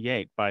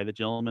 1938 by the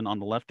gentleman on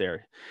the left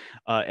there.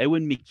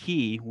 Edwin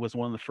McKee was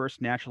one of the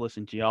first naturalists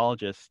and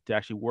geologists to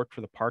actually work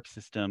for the park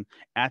system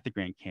at the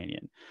Grand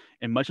Canyon.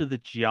 And much of the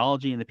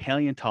geology and the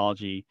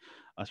paleontology,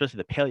 especially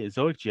the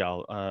Paleozoic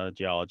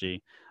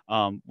geology,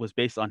 was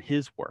based on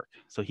his work.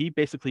 So he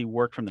basically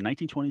worked from the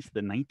 1920s to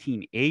the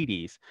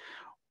 1980s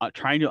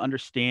trying to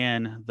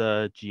understand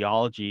the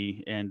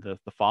geology and the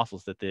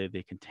fossils that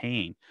they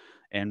contain,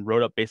 and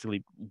wrote up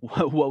basically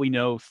what we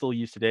know still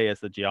used today as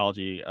the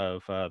geology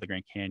of the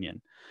Grand Canyon.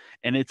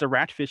 And it's a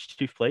ratfish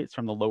tooth plate. It's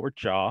from the lower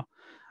jaw.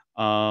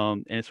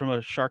 And it's from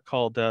a shark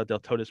called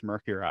Deltotus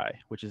mercurii,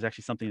 which is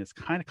actually something that's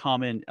kind of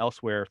common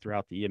elsewhere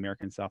throughout the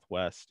American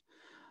Southwest,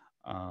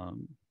 where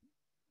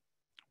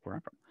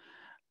I'm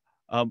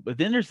from. But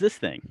then there's this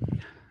thing.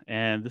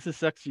 And this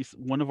is actually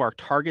one of our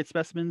target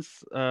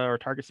specimens, or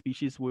target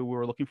species we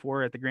were looking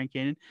for at the Grand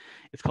Canyon.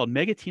 It's called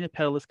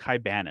Megatenopeltis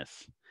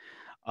caibanus.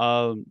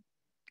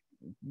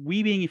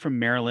 We being from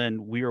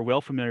Maryland, we are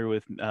well familiar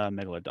with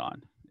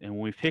megalodon. And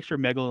when we picture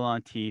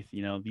megalodon teeth,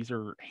 these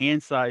are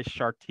hand-sized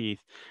shark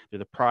teeth. They're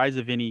the prize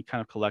of any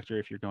kind of collector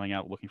if you're going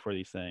out looking for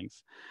these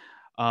things.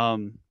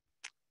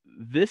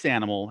 This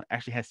animal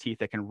actually has teeth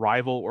that can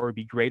rival or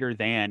be greater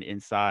than in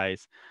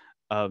size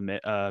of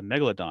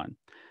megalodon.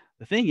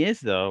 The thing is,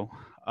 though,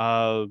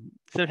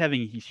 instead of having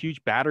these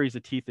huge batteries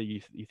of teeth that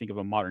you think of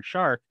a modern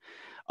shark,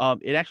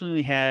 it actually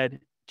only had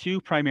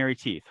two primary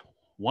teeth,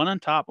 one on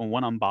top and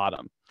one on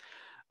bottom.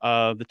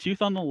 The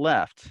tooth on the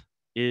left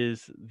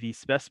is the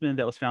specimen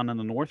that was found on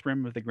the north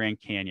rim of the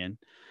Grand Canyon.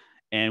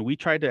 And we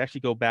tried to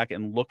actually go back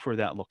and look for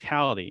that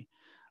locality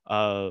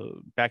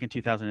back in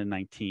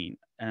 2019.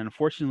 And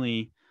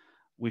unfortunately,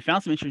 we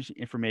found some interesting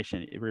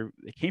information.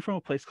 It came from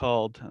a place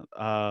called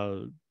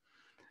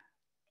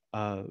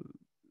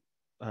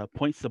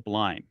Point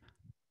Sublime.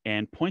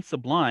 And Point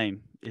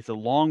Sublime is a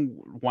long,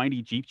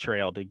 windy jeep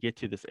trail to get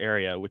to this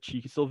area, which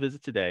you can still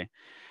visit today.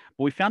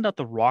 But we found out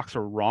the rocks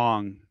are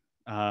wrong.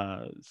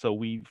 So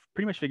we've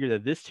pretty much figured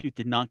that this tooth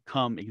did not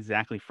come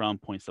exactly from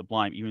Point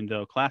Sublime, even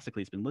though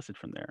classically it's been listed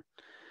from there.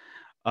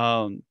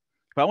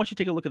 But I want you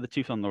to take a look at the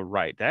tooth on the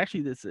right.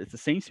 Actually, it's the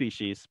same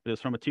species, but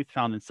it's from a tooth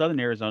found in southern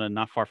Arizona,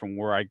 not far from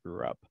where I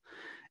grew up.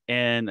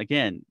 And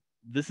again,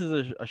 this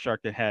is a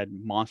shark that had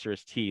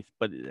monstrous teeth,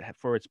 but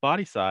for its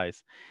body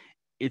size,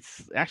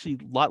 it's actually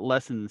a lot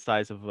less than the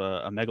size of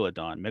a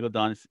megalodon.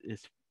 Megalodon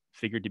is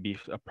figured to be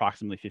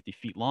approximately 50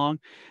 feet long.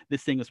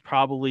 This thing is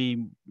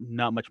probably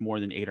not much more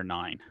than 8 or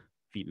 9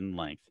 feet in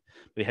length.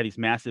 But it had these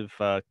massive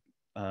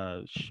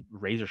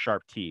razor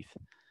sharp teeth.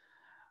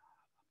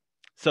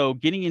 So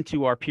getting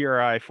into our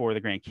PRI for the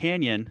Grand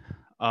Canyon,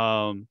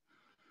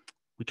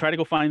 we tried to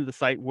go find the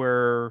site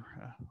where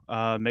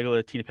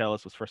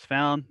Megatenopeltis was first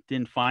found,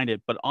 didn't find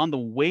it. But on the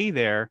way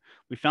there,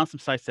 we found some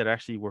sites that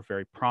actually were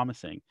very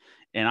promising.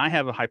 And I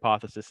have a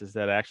hypothesis is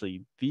that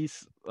actually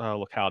these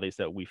localities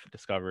that we've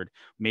discovered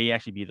may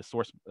actually be the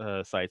source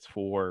sites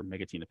for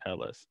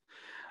Megatenopeltis.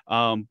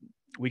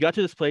 We got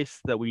to this place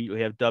that we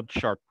have dubbed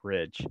Shark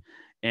Ridge.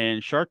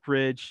 And Shark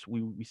Ridge,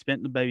 we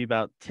spent maybe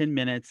about 10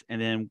 minutes,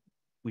 and then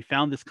we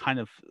found this kind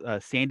of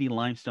sandy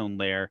limestone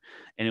layer,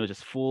 and it was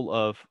just full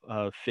of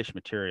fish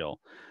material.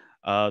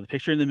 The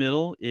picture in the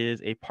middle is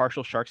a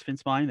partial shark's fin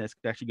spine that's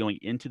actually going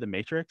into the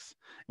matrix.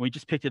 And we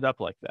just picked it up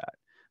like that.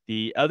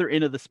 The other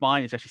end of the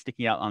spine is actually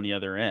sticking out on the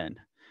other end.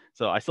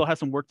 So I still have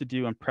some work to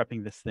do on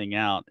prepping this thing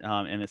out.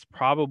 And it's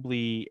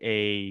probably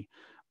a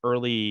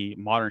early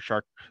modern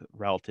shark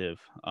relative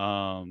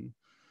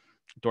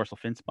dorsal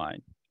fin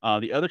spine.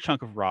 The other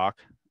chunk of rock,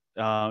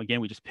 again,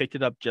 we just picked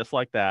it up just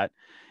like that.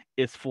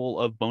 It's full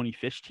of bony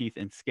fish teeth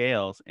and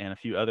scales and a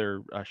few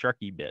other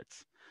sharky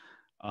bits.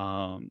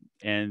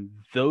 And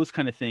those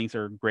kind of things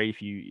are great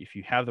if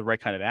you have the right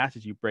kind of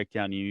acids you break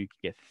down. You can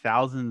get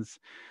thousands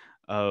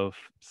of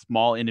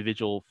small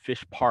individual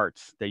fish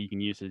parts that you can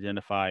use to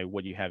identify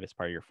what you have as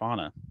part of your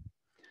fauna.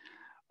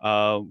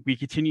 We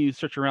continue to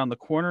search around the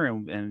corner,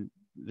 and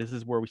this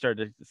is where we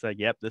started to say,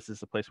 yep, this is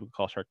the place we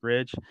call Shark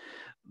Ridge.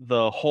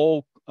 The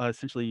whole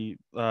essentially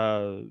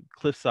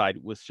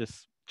cliffside was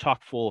just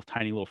chock full of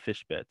tiny little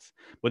fish bits.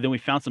 But then we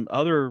found some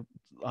other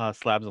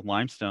slabs of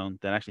limestone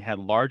that actually had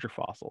larger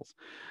fossils.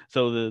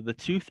 So the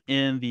tooth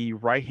in the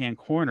right-hand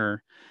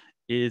corner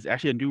is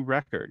actually a new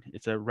record.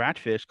 It's a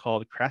ratfish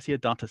called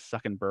Crassiodonta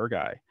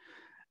suckenbergi.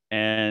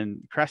 And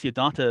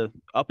Crassiodonta,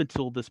 up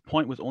until this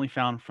point, was only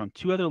found from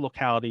 2 other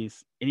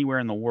localities anywhere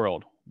in the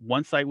world.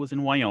 One site was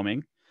in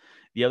Wyoming.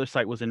 The other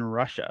site was in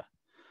Russia.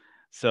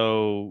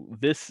 So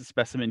this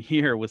specimen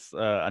here was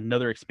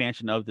another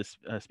expansion of this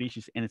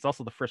species, and it's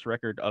also the first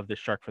record of this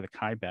shark for the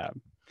kaibab.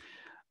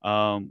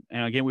 And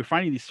again, we're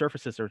finding these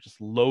surfaces are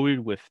just loaded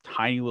with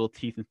tiny little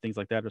teeth and things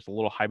like that. There's a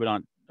little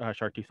hybridont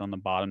shark tooth on the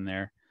bottom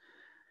there.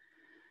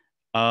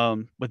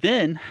 But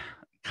then,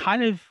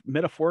 kind of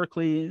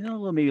metaphorically,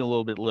 maybe a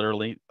little bit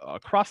literally,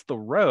 across the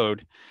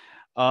road,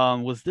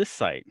 was this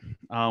site,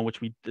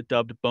 which we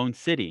dubbed Bone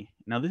City.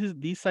 Now,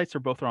 these sites are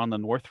both on the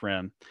North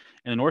Rim,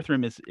 and the North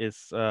Rim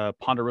is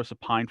ponderosa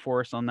pine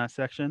forest on that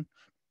section.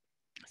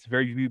 It's a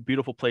very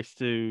beautiful place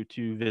to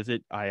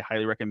visit. I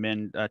highly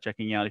recommend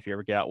checking out if you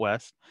ever get out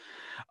west.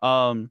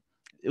 Um,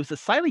 it was a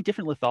slightly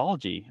different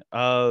lithology.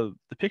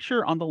 The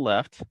picture on the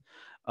left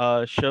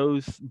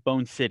shows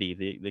Bone City,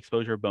 the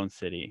exposure of Bone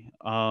City.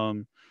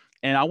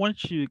 And I wanted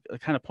to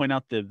kind of point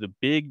out the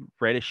big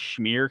reddish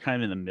smear kind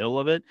of in the middle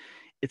of it.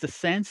 It's a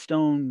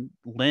sandstone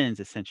lens,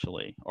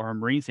 essentially, or a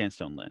marine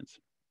sandstone lens.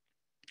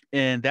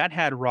 And that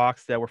had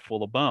rocks that were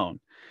full of bone.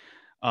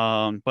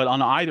 But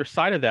on either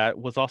side of that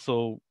was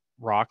also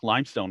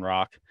limestone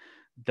rock,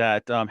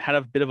 that had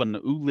a bit of an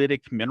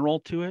oolitic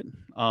mineral to it.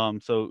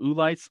 So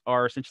oolites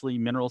are essentially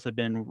minerals that have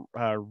been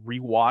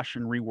rewashed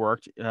and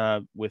reworked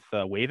with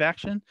wave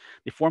action.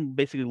 They form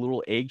basically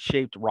little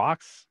egg-shaped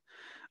rocks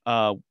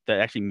that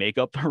actually make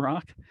up the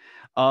rock.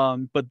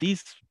 But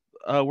these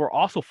were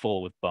also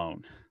full with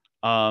bone.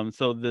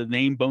 So the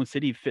name Bone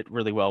City fit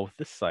really well with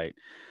this site.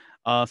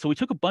 So we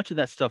took a bunch of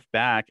that stuff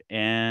back,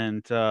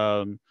 and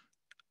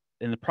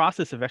in the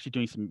process of actually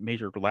doing some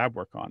major lab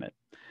work on it,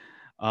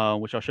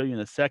 which I'll show you in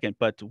a second.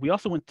 But we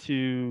also went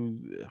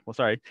to, well,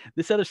 sorry,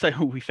 this other site.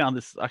 We found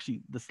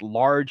this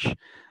large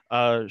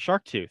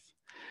shark tooth.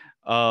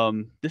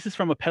 This is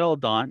from a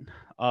pelodont.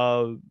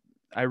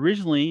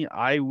 Originally,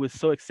 I was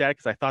so ecstatic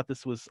because I thought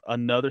this was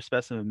another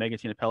specimen of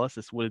Megatenopellis.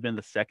 This would have been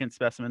the second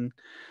specimen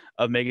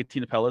of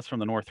Megatenopellis from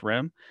the North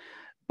Rim.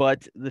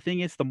 But the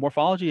thing is, the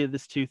morphology of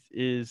this tooth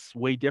is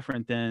way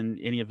different than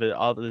any of the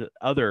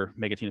other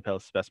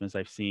Megatenopellis specimens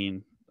I've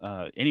seen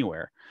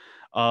anywhere.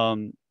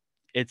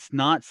 It's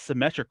not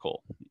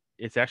symmetrical.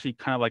 It's actually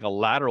kind of like a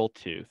lateral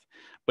tooth,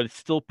 but it's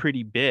still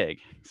pretty big.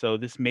 So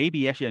this may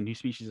be actually a new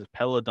species of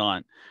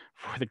pelodont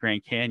for the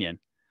Grand Canyon.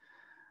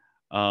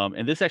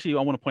 And this actually,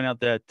 I want to point out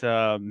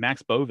that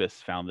Max Bovis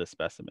found this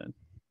specimen.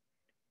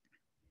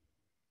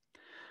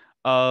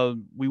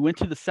 We went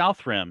to the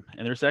South Rim,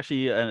 and there's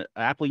actually an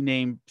aptly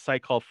named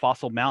site called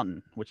Fossil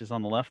Mountain, which is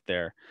on the left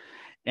there.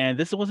 And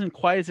this wasn't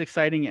quite as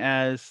exciting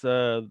as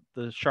the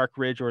Shark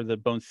Ridge or the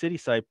Bone City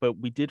site, but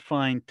we did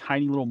find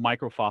tiny little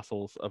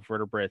microfossils of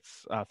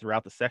vertebrates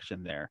throughout the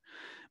section there.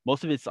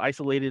 Most of it's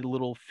isolated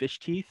little fish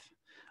teeth.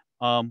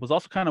 Was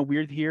also kind of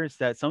weird here is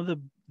that some of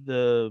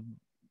the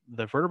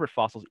vertebrate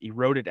fossils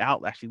eroded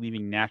out, actually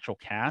leaving natural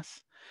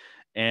casts.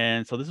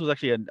 And so this was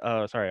actually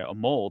a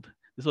mold.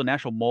 This is a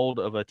natural mold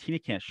of a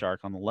tenacant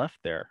shark on the left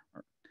there,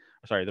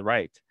 the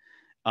right.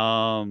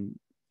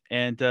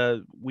 And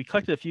we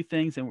collected a few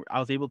things, and I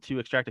was able to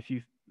extract a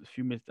few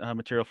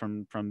material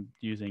from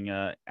using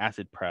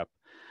acid prep.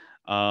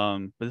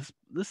 But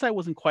this site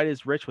wasn't quite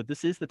as rich, but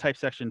this is the type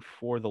section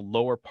for the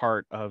lower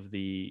part of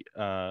the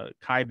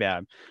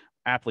Kaibab,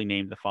 aptly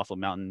named the Fossil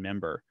Mountain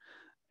member.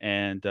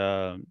 And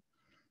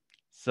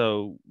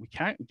so we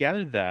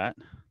gathered that.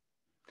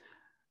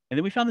 And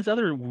then we found this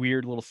other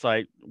weird little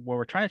site where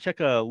we're trying to check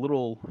a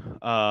little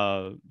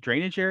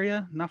drainage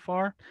area not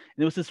far. And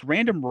there was this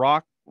random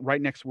rock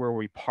right next to where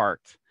we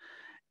parked.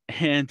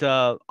 And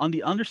on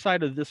the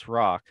underside of this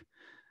rock,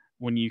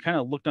 when you kind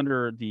of looked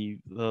under the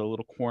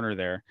little corner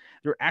there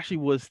actually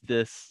was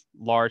this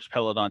large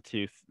pelodont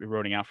tooth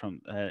eroding out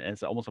from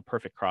as almost a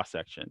perfect cross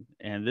section.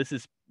 And this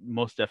is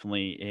most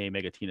definitely a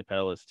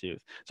Megatenopellis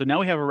tooth. So now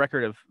we have a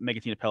record of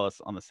Megatenopellis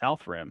on the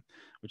South Rim,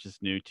 which is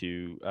new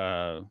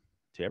to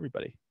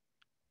everybody.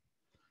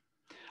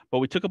 But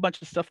we took a bunch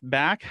of stuff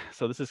back.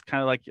 So this is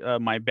kind of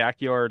like my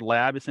backyard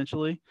lab,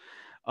 essentially.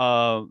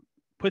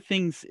 Put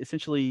things,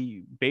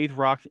 essentially bathe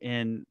rock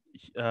in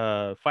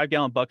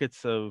 5-gallon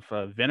buckets of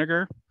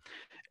vinegar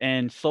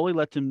and slowly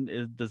let them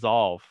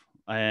dissolve.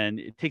 And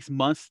it takes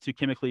months to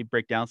chemically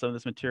break down some of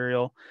this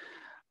material.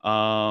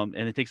 And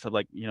it takes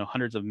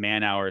hundreds of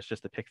man hours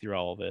just to pick through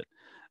all of it.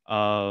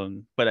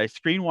 But I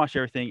screen washed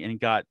everything and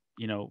got,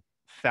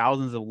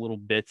 thousands of little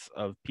bits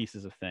of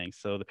pieces of things.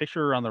 So the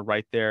picture on the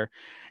right there,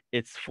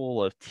 it's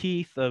full of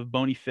teeth of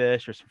bony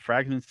fish. There's some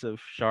fragments of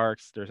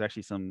sharks. There's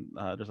actually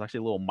a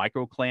little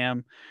micro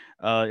clam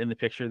in the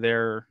picture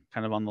there,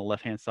 kind of on the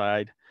left-hand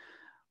side.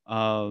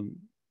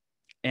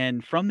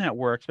 And from that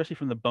work, especially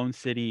from the Bone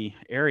City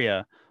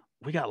area,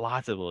 we got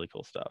lots of really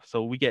cool stuff.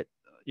 So we get,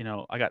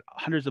 I got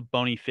hundreds of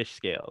bony fish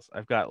scales.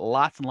 I've got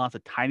lots and lots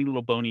of tiny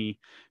little bony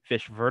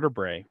fish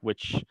vertebrae,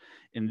 which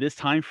in this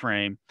time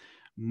frame,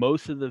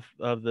 most of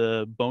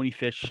the bony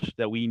fish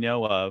that we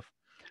know of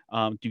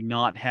do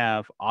not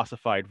have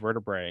ossified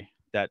vertebrae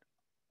that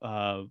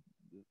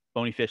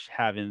bony fish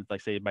have in,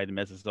 like, say, by the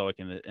Mesozoic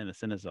and the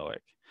Cenozoic.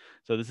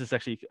 So this is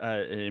actually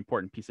an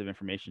important piece of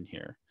information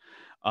here.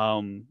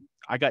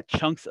 I got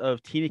chunks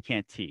of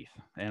tenacant teeth,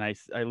 and I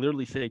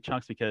literally say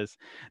chunks because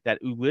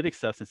that oolitic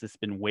substance that's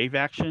been wave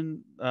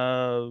action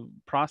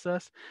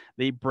process,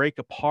 they break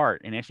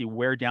apart and actually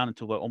wear down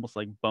into almost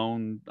like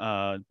bone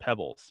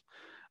pebbles.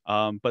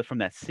 But from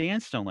that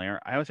sandstone layer,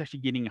 I was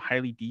actually getting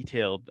highly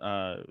detailed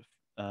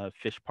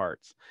fish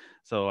parts.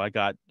 So I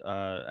got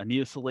a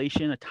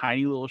neoscellation, a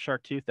tiny little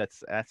shark tooth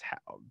that's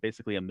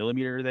basically a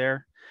millimeter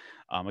there.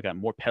 I got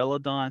more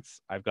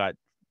pelodonts. I've got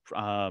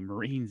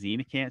marine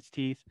xenocants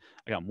teeth.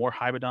 I got more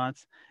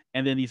hybodonts.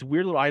 And then these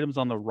weird little items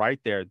on the right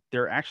there,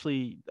 they're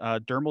actually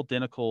dermal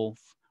denticles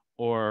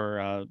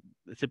or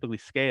typically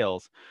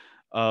scales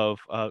of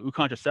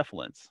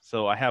euchondrocephalans.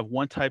 So I have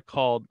one type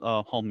called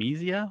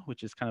Holmesia,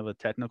 which is kind of a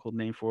technical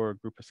name for a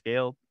group of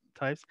scale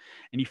types.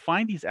 And you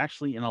find these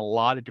actually in a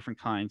lot of different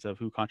kinds of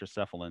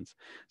euchondrocephalans.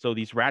 So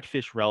these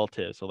ratfish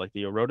relatives, so like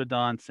the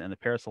orotodonts and the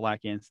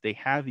paraselacians, they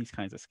have these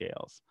kinds of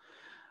scales.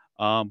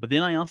 But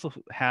then I also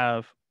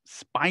have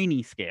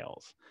spiny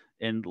scales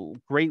and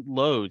great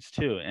loads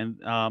too.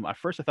 And at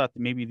first I thought that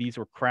maybe these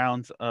were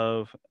crowns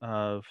of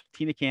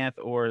tenocanth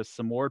or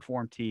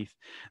samoroid-form teeth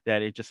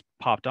that it just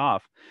popped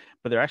off.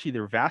 But they're actually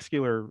their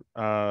vascular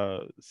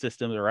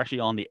systems are actually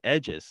on the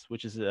edges,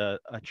 which is a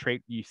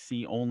trait you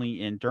see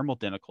only in dermal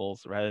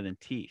denticles rather than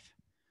teeth.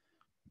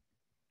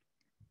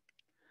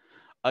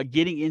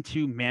 Getting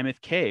into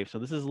Mammoth Cave. So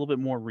this is a little bit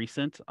more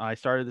recent. I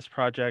started this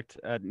project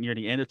near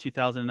the end of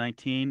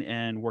 2019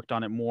 and worked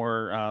on it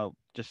more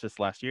just this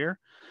last year.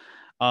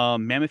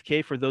 Mammoth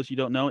Cave, for those you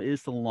don't know,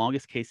 is the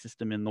longest cave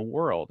system in the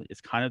world.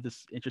 It's kind of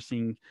this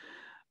interesting,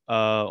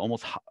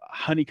 almost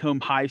honeycomb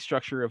hive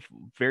structure of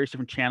various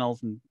different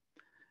channels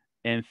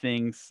and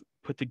things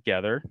put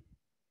together.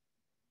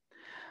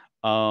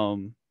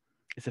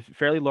 It's a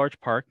fairly large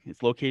park.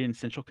 It's located in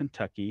central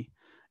Kentucky.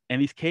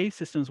 And these cave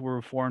systems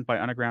were formed by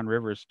underground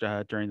rivers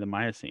during the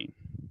Miocene.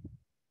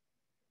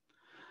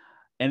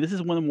 And this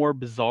is one of the more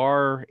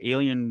bizarre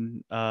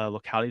alien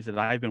localities that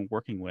I've been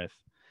working with.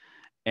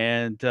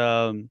 And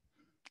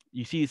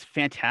you see these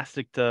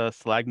fantastic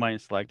stalagmite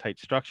and stalactite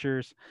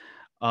structures.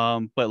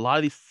 But a lot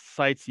of these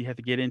sites you have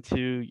to get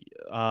into,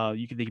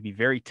 they can be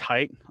very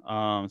tight.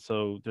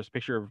 So there's a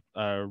picture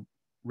of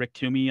Rick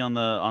Toomey on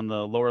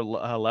the lower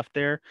left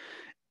there.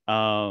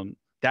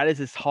 That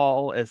is as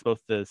tall as both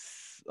the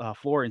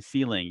floor and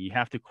ceiling. You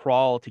have to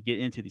crawl to get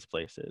into these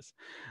places.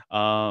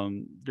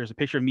 There's a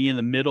picture of me in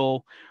the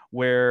middle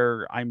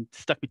where I'm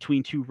stuck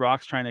between two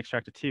rocks trying to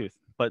extract a tooth.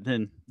 But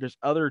then there's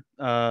other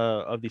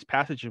of these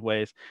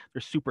passageways.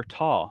 They're super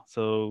tall.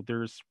 So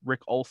there's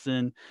Rick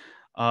Olson,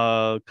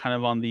 kind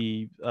of on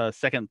the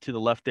second to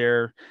the left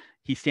there.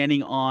 He's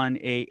standing on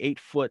a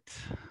 8-foot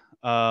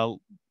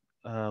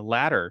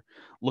ladder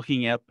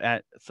looking up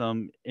at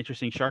some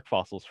interesting shark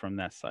fossils from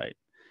that site.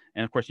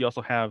 And of course, you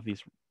also have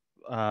these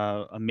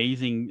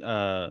amazing,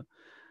 I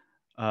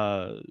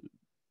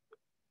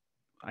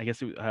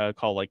guess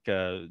called like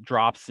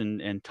drops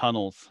and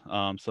tunnels.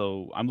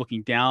 So I'm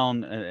looking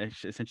down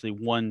essentially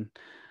one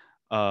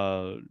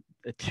a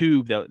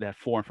tube that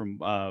formed from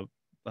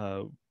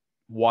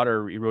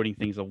water eroding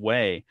things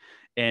away.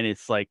 And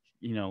it's like,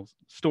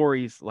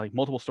 stories, like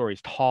multiple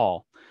stories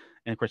tall.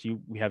 And of course,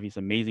 we have these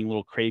amazing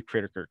little cave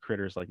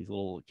critters like these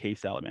little cave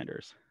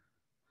salamanders.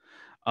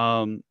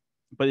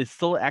 But it's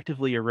still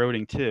actively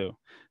eroding too.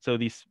 So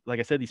these, like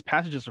I said, these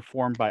passages are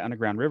formed by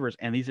underground rivers,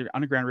 and these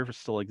underground rivers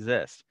still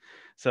exist.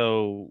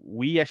 So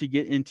we actually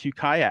get into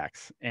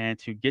kayaks and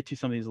to get to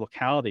some of these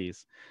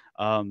localities.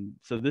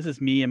 So this is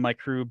me and my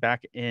crew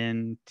back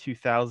in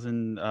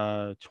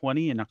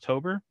 2020 in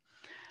October.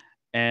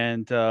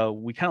 And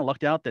we kind of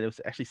lucked out that it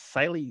was actually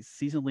slightly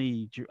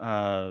seasonally,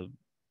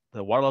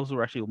 the water levels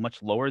were actually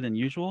much lower than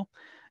usual.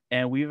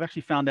 And we've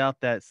actually found out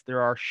that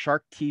there are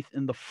shark teeth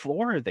in the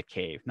floor of the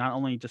cave, not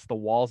only just the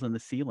walls and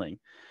the ceiling.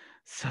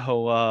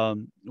 So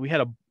we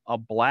had a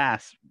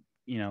blast,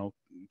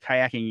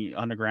 kayaking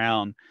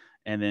underground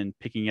and then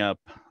picking up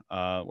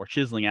or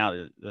chiseling out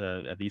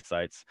at these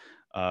sites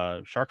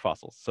shark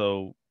fossils.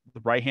 So the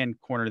right-hand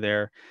corner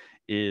there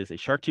is a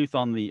shark tooth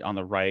on the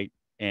right,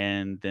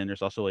 and then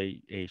there's also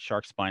a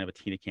shark spine of a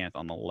tenocanth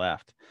on the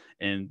left.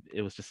 And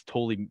it was just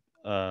totally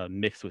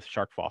mixed with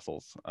shark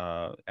fossils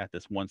at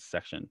this one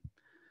section.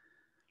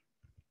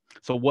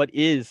 So what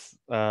is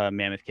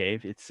Mammoth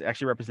Cave? It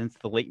actually represents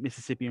the late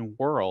Mississippian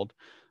world,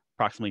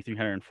 approximately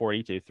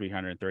 340 to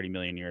 330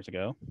 million years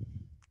ago.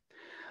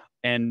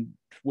 And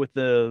with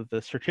the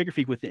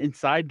stratigraphy within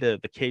inside the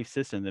cave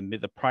system,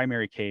 the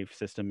primary cave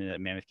system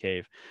in Mammoth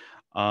Cave,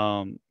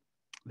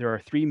 there are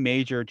 3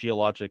 major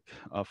geologic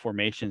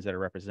formations that are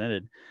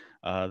represented.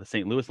 The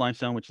St. Louis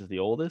limestone, which is the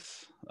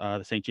oldest,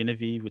 the St.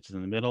 Genevieve, which is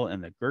in the middle,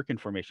 and the Gherkin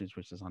formations,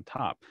 which is on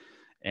top.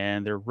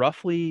 And they're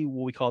roughly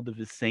what we call the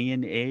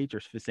Visayan age or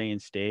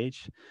Visayan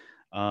stage.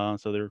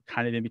 So they're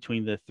kind of in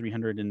between the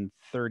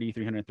 330,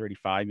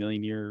 335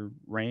 million year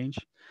range.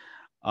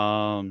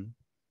 But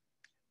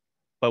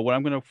what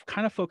I'm going to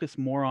kind of focus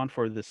more on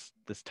for this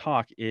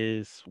talk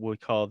is what we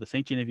call the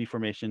St. Genevieve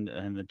Formation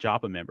and the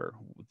Joppa member.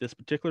 This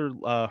particular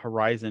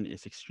horizon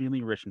is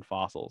extremely rich in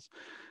fossils.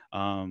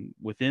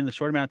 Within the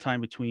short amount of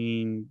time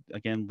between,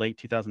 again, late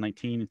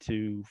 2019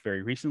 to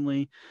very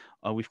recently,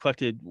 we've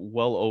collected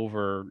well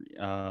over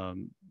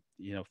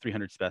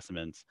 300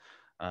 specimens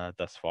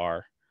thus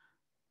far.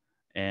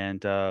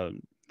 And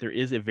there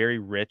is a very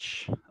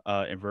rich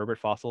invertebrate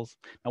fossils.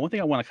 Now, one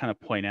thing I want to kind of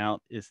point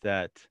out is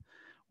that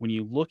when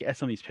you look at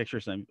some of these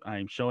pictures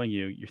I'm showing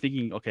you, you're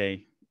thinking,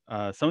 okay,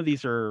 some of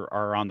these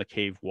are on the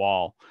cave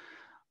wall.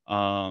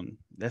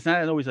 That's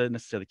not always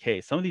necessarily the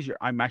case. Some of these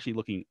I'm actually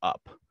looking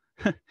up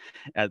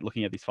at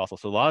looking at these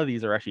fossils. So a lot of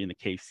these are actually in the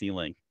cave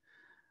ceiling.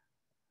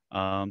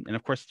 And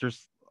of course,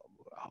 there's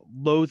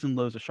loads and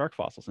loads of shark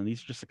fossils. And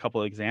these are just a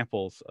couple of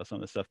examples of some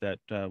of the stuff that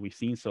we've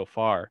seen so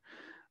far.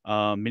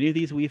 Many of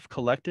these we've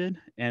collected,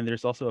 and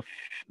there's also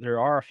there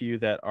are a few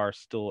that are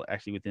still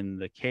actually within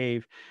the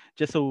cave,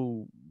 just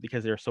so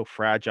because they're so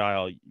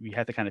fragile, you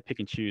have to kind of pick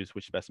and choose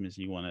which specimens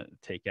you want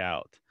to take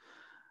out.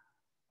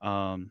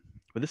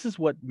 But this is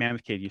what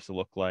Mammoth Cave used to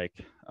look like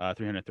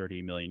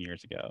 330 million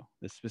years ago.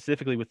 This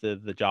specifically with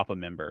the Joppa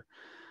member.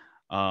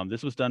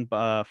 This was done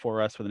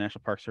for us for the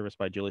National Park Service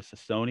by Julius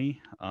Sassoni.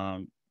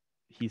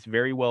 He's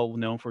very well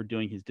known for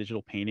doing his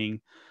digital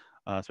painting,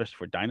 especially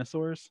for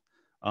dinosaurs.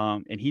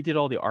 And he did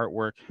all the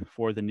artwork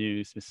for the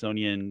new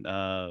Smithsonian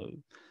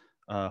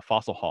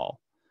fossil hall.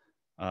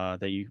 That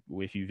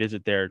if you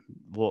visit there,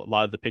 a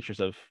lot of the pictures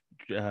of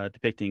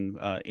depicting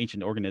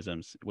ancient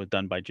organisms was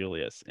done by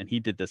Julius, and he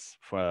did this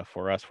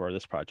for us for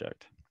this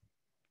project.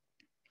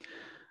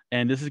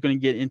 And this is going to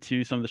get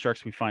into some of the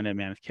sharks we find at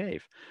Mammoth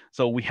Cave.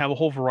 So we have a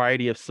whole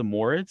variety of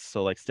samourids,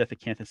 so like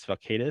Stethecanthus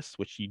falcatus,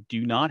 which you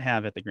do not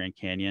have at the Grand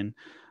Canyon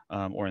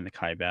or in the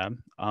Kaibab.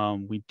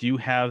 We do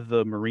have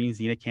the marine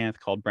xenocanth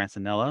called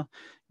Branchinella.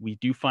 We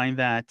do find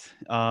that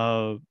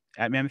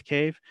at Mammoth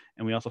Cave,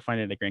 and we also find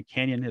it at the Grand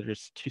Canyon.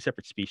 There's two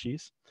separate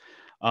species.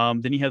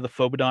 Then you have the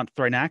Phobodont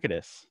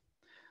thrinacitus.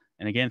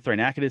 And again,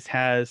 thrinacitus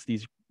has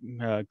these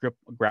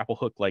grapple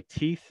hook-like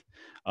teeth.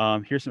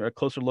 Here's a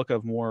closer look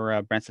of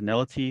more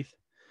Branchinella teeth.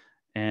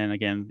 And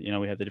again,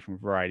 we have the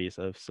different varieties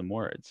of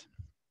samourids.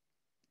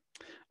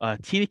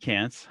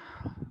 Ctenocanths.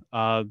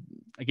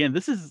 Again,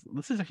 this is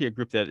actually a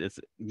group that is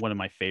one of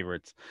my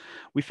favorites.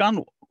 We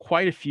found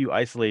quite a few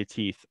isolated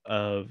teeth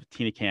of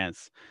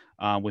ctenocanths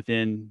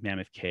within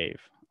Mammoth Cave.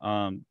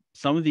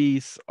 Some of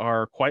these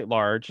are quite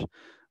large.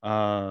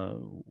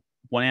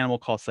 One animal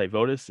called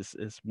Cyvodus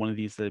is one of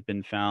these that have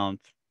been found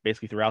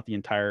basically throughout the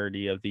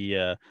entirety of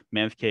the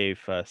Mammoth Cave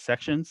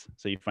sections.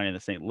 So you find it in the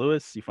St.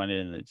 Louis, you find it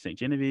in the St.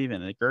 Genevieve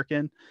and the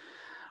Gherkin.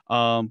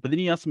 But then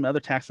you have some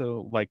other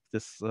taxa, like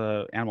this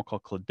animal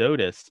called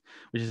Cladotis,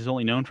 which is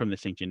only known from the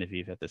St.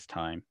 Genevieve at this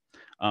time.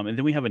 And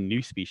then we have a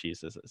new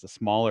species, as a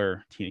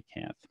smaller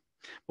ctenocanth.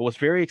 But what's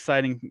very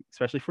exciting,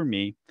 especially for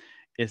me,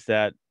 is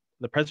that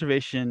the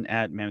preservation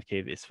at Mammoth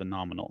Cave is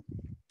phenomenal.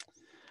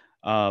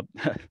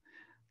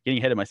 Getting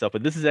ahead of myself,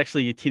 but this is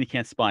actually a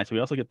ctenocanth spine. So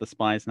we also get the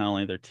spines, not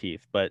only their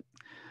teeth, but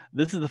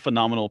this is the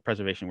phenomenal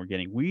preservation we're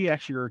getting. We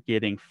actually are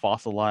getting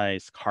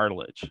fossilized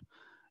cartilage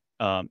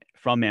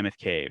from Mammoth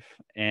Cave.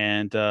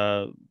 And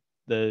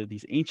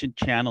these ancient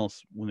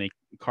channels, when they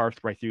carved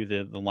right through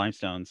the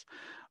limestones,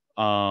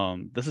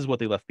 this is what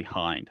they left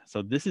behind.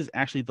 So this is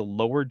actually the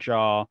lower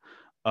jaw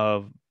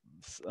of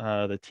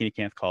the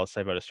ctenocanth called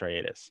Cyvodus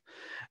striatus.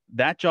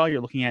 That jaw you're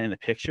looking at in the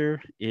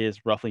picture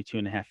is roughly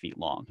 2.5 feet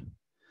long.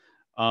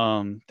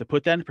 To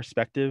put that in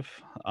perspective,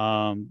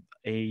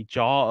 a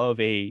jaw of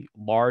a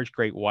large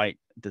great white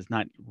does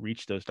not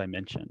reach those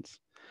dimensions.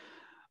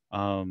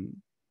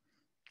 And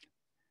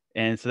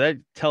so that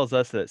tells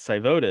us that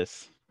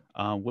Cyvodus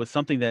was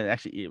something that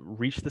actually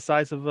reached the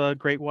size of a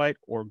great white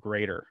or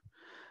greater.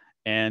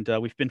 And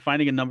we've been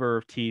finding a number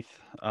of teeth,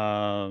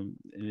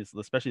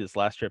 especially this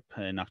last trip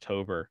in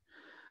October.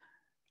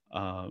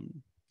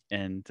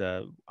 And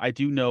I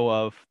do know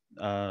of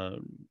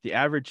the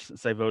average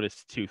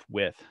Cyvodus tooth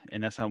width,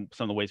 and that's some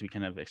of the ways we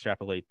kind of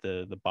extrapolate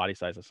the body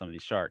size of some of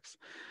these sharks.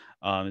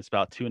 It's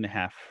about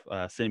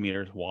 2.5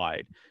 centimeters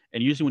wide,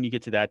 and usually when you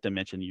get to that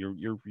dimension,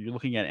 you're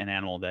looking at an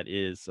animal that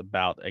is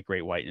about a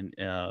great white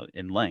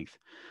in length.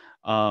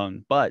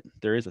 But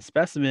there is a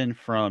specimen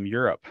from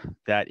Europe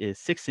that is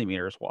 6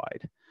 centimeters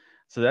wide.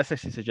 So that's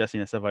actually suggesting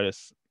that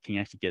Cyvodus can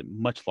actually get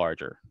much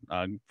larger,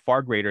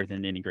 far greater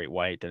than any great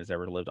white that has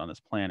ever lived on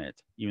this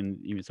planet, even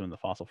some of the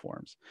fossil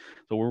forms.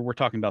 So we're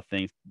talking about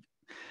things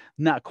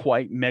not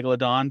quite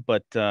megalodon,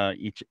 but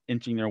each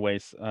inching their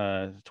ways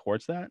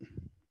towards that.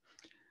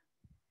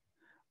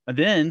 And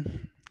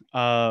then,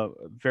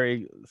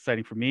 very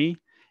exciting for me,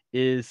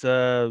 is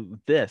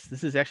this.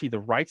 This is actually the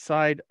right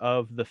side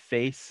of the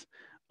face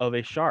of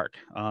a shark.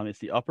 It's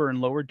the upper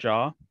and lower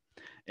jaw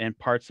and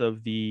parts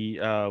of the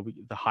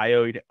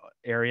hyoid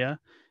area.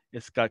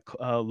 It's got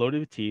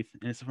loaded with teeth,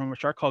 and it's from a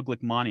shark called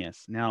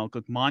Glycmanius. Now,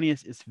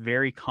 Glycmanius is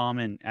very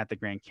common at the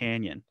Grand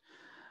Canyon.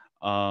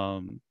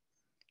 And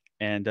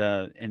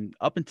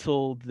up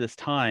until this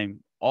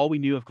time, all we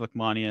knew of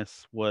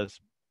Glycmanius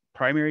was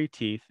primary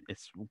teeth.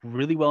 It's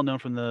really well known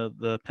from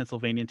the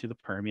Pennsylvanian to the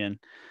Permian.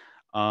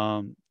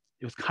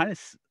 It was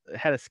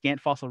had a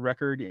scant fossil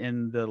record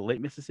in the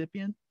Late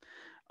Mississippian.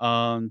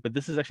 But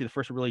this is actually the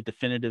first really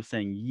definitive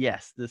saying,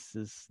 yes, this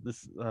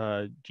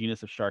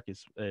genus of shark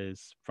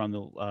is from the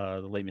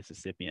Late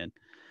Mississippian.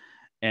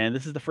 And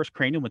this is the first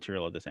cranial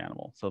material of this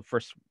animal. So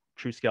first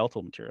true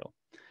skeletal material.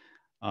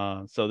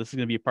 So this is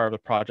going to be a part of the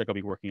project I'll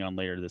be working on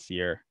later this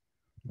year.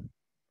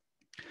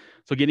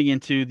 So getting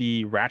into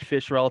the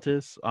ratfish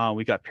relatives,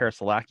 we got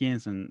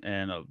Paraselacians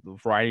and a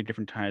variety of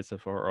different types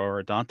of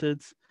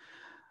orodontids.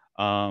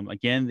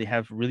 Again, they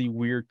have really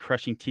weird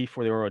crushing teeth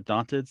for the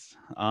orodontids.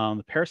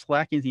 The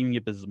paraslachians even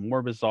get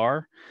more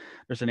bizarre.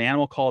 There's an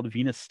animal called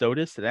Venus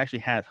stotus that actually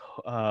has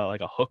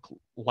like a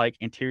hook-like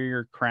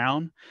anterior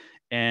crown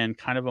and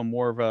kind of a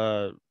more of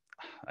a,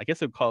 I guess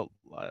they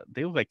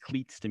look like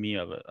cleats to me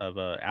of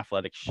a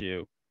athletic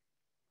shoe.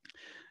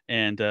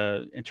 And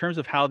in terms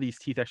of how these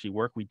teeth actually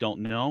work, we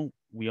don't know.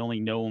 We only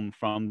know them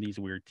from these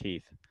weird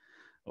teeth.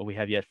 But we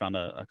have yet found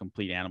a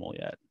complete animal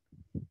yet.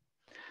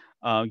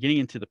 Getting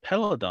into the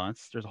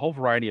pelodonts, there's a whole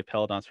variety of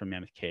pelodonts from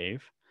Mammoth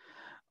Cave.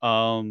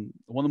 One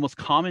of the most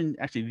common,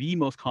 actually the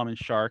most common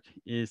shark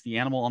is the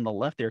animal on the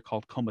left there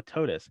called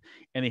Comatotus.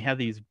 And they have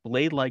these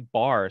blade-like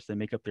bars that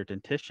make up their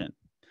dentition.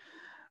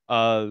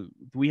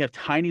 We have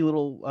tiny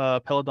little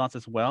pelodonts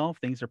as well.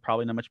 Things are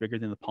probably not much bigger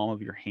than the palm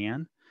of your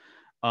hand.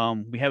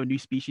 We have a new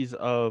species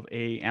of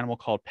a animal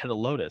called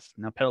Petalotus.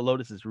 Now,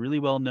 Petalotus is really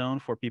well known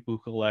for people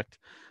who collect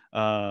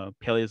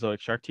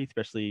Paleozoic shark teeth,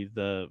 especially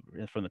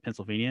from the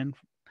Pennsylvanian,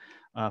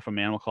 from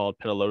an animal called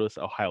Petalotus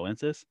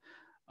ohioensis.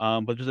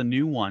 But there's a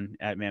new one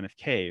at Mammoth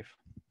Cave.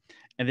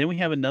 And then we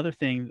have another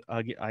thing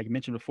I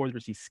mentioned before.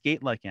 There's these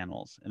skate-like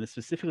animals, and this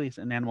specifically is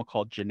an animal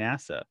called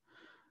Genassa.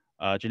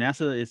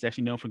 Genassa is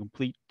actually known for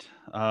complete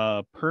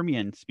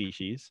Permian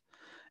species,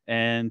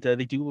 and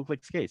they do look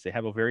like skates. They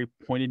have a very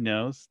pointed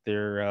nose.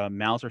 Their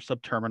mouths are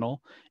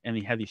subterminal, and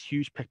they have these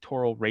huge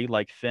pectoral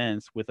ray-like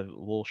fins with a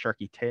little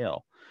sharky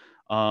tail.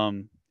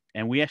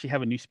 And we actually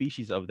have a new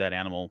species of that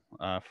animal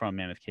from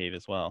Mammoth Cave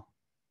as well.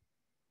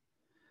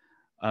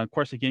 Of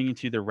course, getting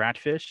into the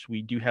ratfish,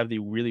 we do have the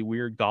really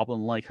weird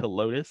goblin-like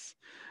Helotus.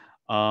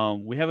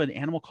 We have an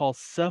animal called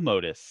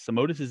Samotus.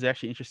 Samotus is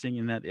actually interesting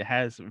in that it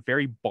has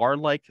very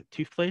bar-like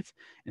tooth plates,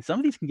 and some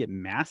of these can get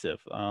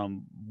massive.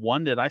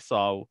 One that I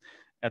saw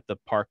at the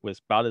park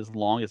was about as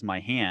long as my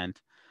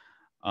hand,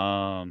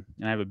 and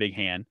I have a big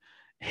hand.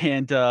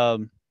 And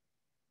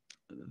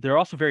they're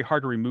also very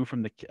hard to remove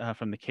from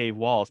the cave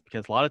walls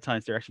because a lot of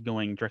times they're actually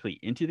going directly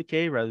into the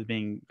cave rather than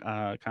being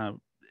kind of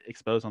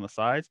exposed on the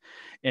sides.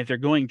 And if they're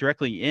going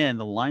directly in,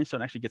 the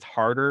limestone actually gets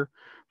harder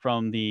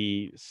from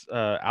the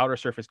outer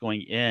surface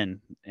going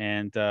in,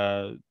 and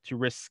to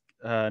risk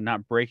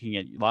not breaking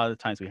it, a lot of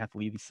the times we have to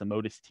leave these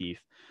Samotus teeth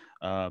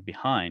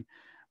behind.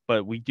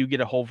 But we do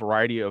get a whole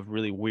variety of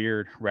really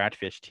weird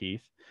ratfish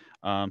teeth.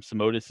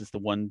 Samotus is the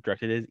one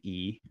directed as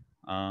E.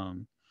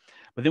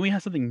 But then we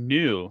have something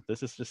new.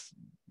 This is just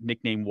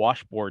nicknamed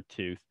washboard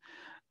tooth.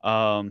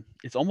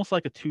 It's almost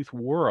like a tooth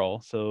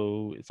whorl.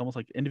 So it's almost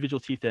like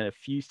individual teeth that have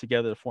fused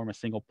together to form a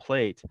single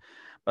plate.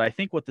 But I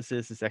think what this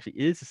is actually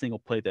a single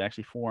plate that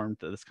actually formed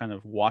this kind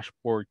of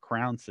washboard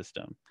crown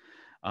system.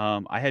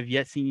 I have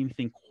yet seen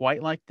anything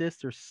quite like this.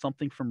 There's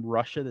something from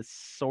Russia that's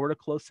sort of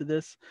close to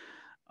this,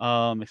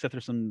 except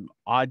there's some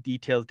odd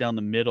details down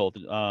the middle.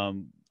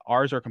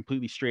 Ours are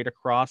completely straight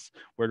across,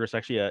 where there's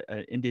actually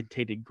an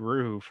indentated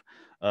groove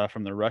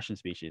from the Russian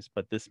species,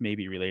 but this may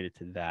be related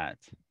to that.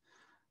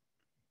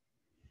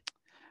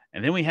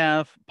 And then we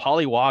have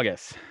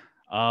Polywogus.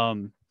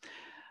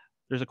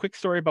 There's a quick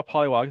story about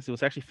Polywogus. It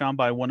was actually found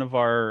by one of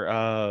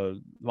our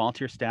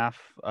volunteer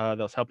staff that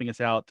was helping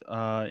us out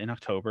in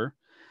October.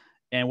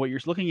 And what you're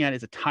looking at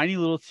is a tiny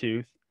little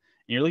tooth,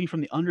 and you're looking from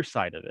the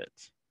underside of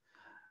it.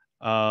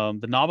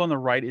 The knob on the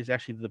right is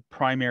actually the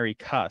primary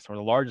cusp, or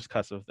the largest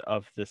cusp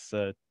of this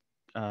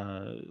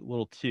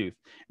little tooth.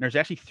 And there's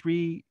actually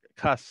 3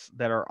 cusps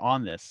that are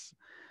on this.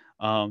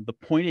 The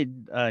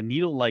pointed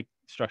needle-like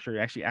structure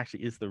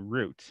actually is the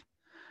root.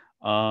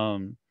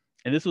 And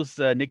this was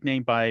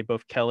nicknamed by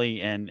both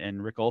Kelly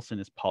and Rick Olson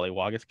as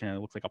Polywogus. Kind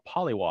of looks like a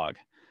polywog.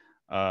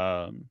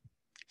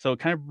 So it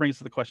kind of brings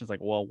to the questions like,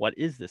 well, what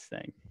is this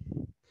thing?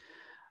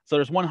 So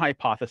there's one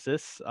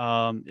hypothesis.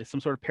 It's some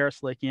sort of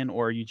paraslachian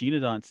or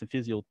eugenodont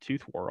symphysial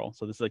tooth whorl.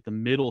 So this is like the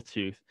middle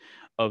tooth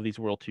of these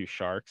whorl tooth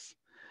sharks.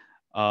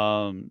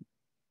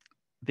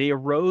 They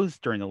arose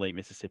during the late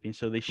Mississippian,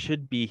 so they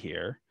should be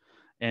here.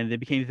 And they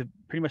became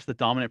pretty much the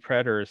dominant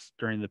predators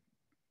during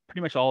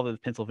pretty much all of the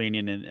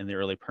Pennsylvanian and the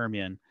early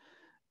Permian.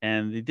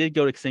 And they did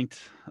go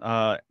extinct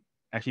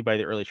actually by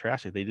the early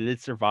Triassic. They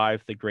did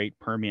survive the great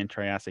Permian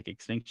Triassic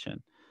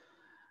extinction.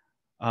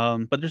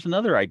 But there's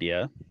another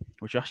idea,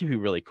 which would actually be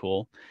really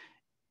cool.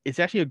 It's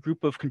actually a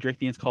group of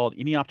chondrichthyans called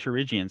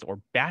Eniopterygians, or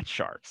bat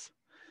sharks.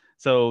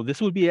 So this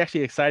would be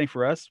actually exciting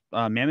for us.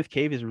 Mammoth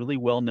Cave is really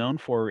well known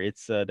for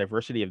its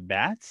diversity of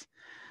bats.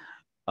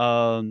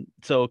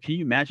 So can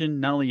you imagine,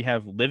 not only you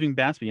have living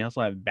bats, but you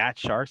also have bat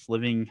sharks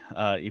living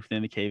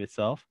within the cave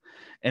itself.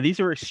 And these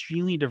are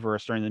extremely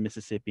diverse during the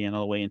Mississippian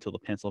all the way until the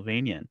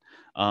Pennsylvanian.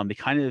 They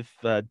kind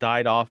of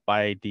died off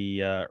by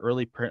the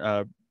early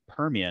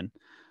Permian.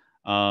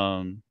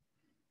 And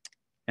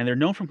they're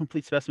known from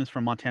complete specimens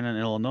from Montana and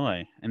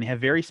Illinois, and they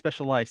have very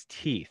specialized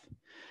teeth.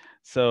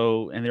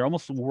 So, and they're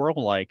almost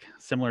whorl-like,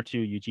 similar to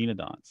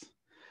eugenodonts.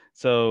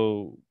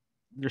 So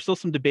there's still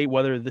some debate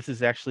whether this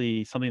is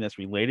actually something that's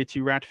related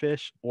to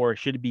ratfish, or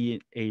should it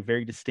be a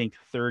very distinct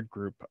third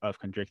group of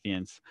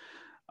chondrichthyans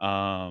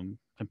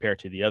compared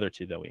to the other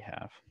 2 that we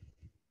have.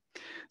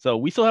 So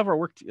we still have our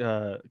work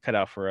cut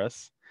out for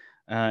us.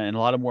 and a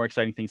lot of more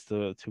exciting things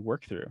to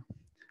work through.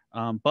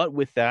 But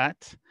with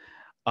that,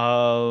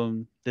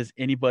 does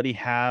anybody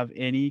have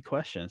any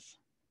questions?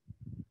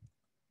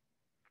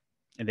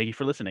 And thank you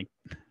for listening.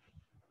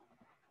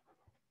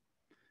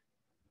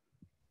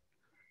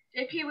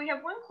 JP, we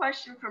have one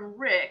question from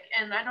Rick,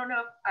 and I don't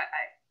know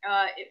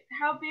if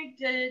how big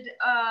did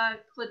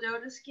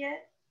Clodotis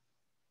get?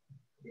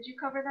 Did you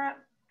cover that?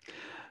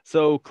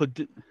 So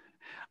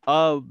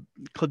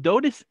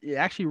Clodotis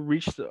actually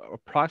reached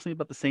approximately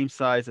about the same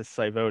size as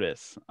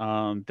Cyvotis.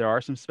 There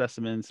are some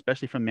specimens,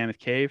 especially from Mammoth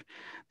Cave,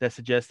 that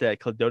suggest that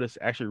Clodotis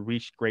actually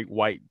reached great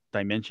white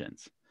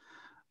dimensions.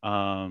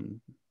 So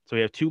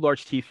we have two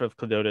large teeth of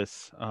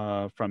Clodotis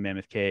from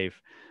Mammoth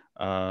Cave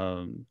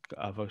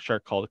of a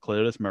shark called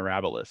Clodotis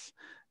mirabilis.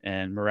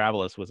 And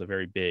mirabilis was a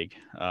very big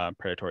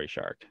predatory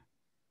shark.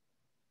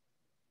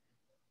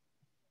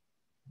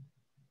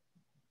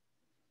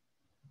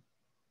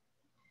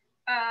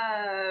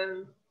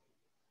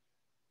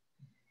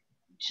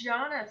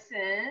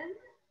 Jonathan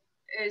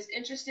is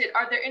interested.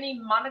 Are there any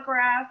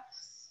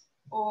monographs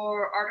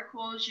or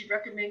articles you'd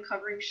recommend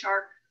covering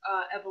shark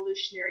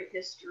evolutionary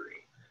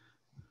history?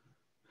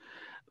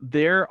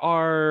 There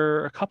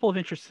are a couple of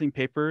interesting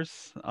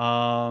papers.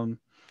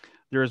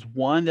 There's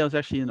one that was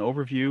actually an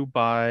overview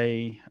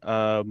by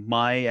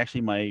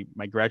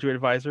my graduate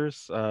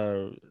advisors,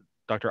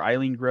 Dr.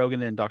 Eileen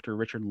Grogan and Dr.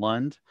 Richard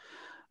Lund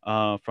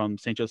from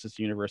St. Joseph's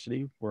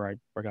University, where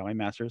I got my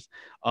master's.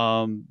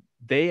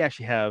 They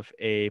actually have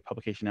a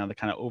publication now that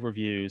kind of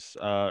overviews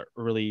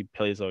early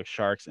Paleozoic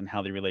sharks and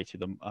how they relate to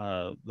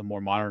the more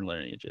modern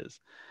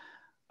lineages.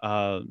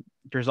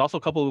 There's also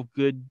a couple of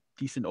good,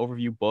 decent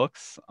overview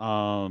books.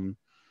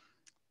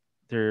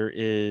 There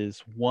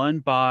is one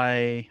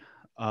by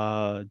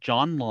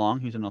John Long,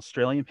 who's an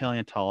Australian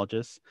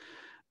paleontologist.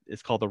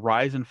 It's called The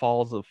Rise and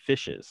Falls of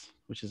Fishes,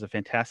 which is a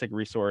fantastic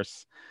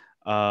resource,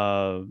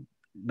 not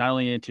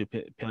only into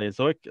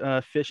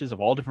Paleozoic fishes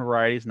of all different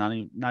varieties,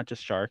 not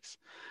just sharks,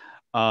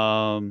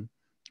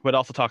 but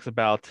also talks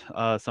about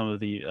some of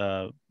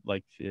the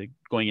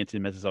going into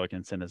Mesozoic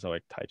and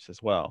Cenozoic types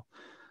as well.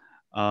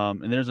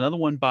 And there's another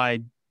one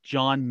by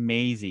John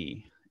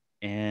Maisie,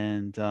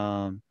 and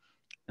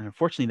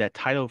unfortunately that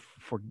title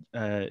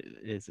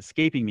is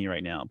escaping me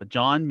right now. But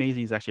John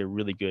Maisie is actually a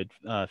really good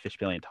fish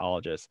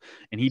paleontologist,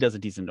 and he does a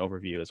decent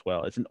overview as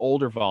well. It's an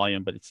older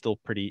volume, but it's still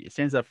it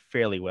stands up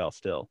fairly well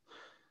still.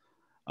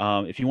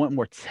 If you want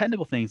more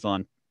technical things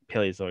on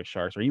Paleozoic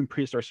sharks or even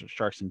prehistoric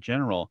sharks in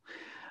general,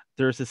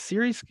 there's a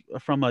series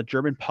from a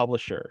German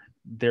publisher.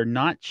 They're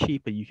not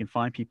cheap, but you can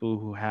find people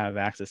who have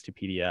access to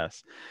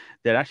PDFs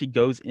that actually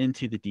goes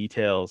into the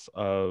details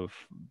of,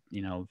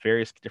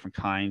 various different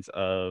kinds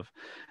of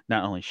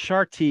not only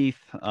shark teeth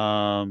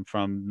from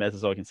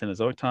Mesozoic and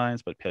Cenozoic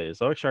times, but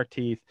Paleozoic shark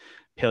teeth,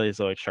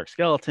 Paleozoic shark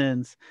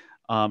skeletons,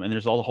 and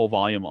there's all the whole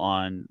volume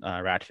on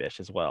ratfish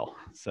as well.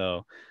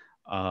 So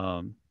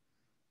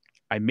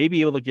I may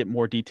be able to get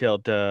more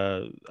detailed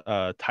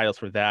titles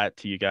for that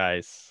to you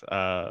guys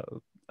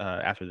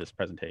after this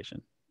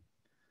presentation.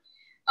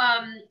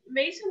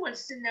 Mason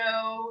wants to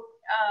know,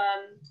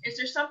 is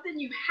there something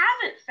you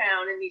haven't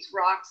found in these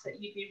rocks that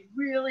you'd be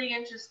really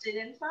interested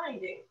in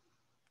finding?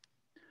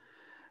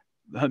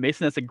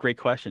 Mason, that's a great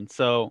question.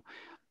 So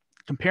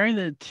comparing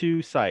the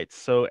two sites,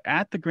 so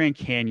at the Grand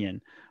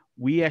Canyon,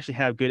 we actually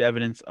have good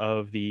evidence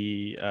of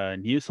the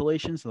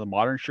neoscalations, so the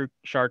modern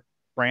shark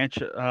branch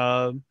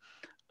of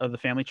the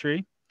family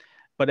tree.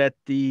 But at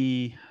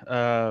the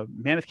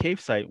Mammoth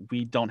Cave site,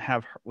 we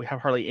have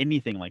hardly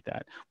anything like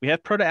that. We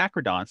have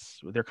protoacrodonts.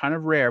 They're kind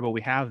of rare, but we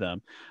have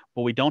them.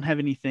 But we don't have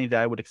anything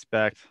that I would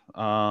expect.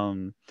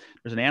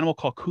 There's an animal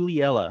called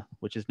Kuliella,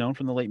 which is known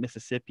from the Late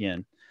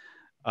Mississippian.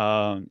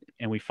 And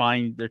we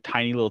find their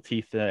tiny little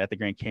teeth at the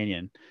Grand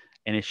Canyon.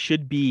 And it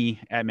should be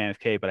at Mammoth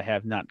Cave, but I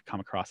have not come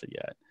across it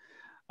yet.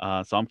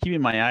 So I'm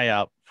keeping my eye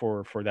out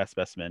for that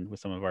specimen with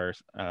some of our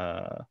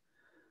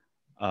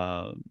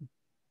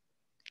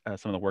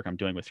some of the work I'm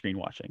doing with screen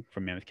watching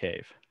from Mammoth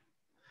Cave.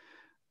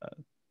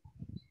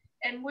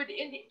 And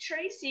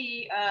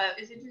Tracy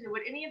is interested,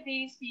 would any of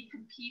these be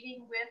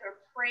competing with or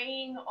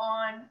preying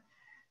on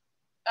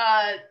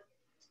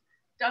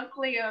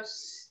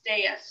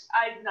Dunkleosteus?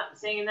 I'm not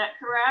saying that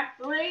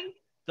correctly.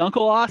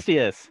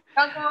 Dunkleosteus.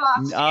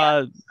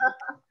 Dunkleosteus.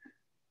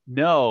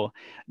 No,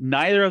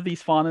 neither of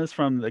these faunas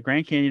from the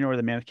Grand Canyon or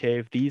the Mammoth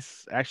Cave,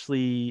 these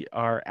actually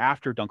are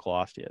after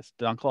Dunkleosteus.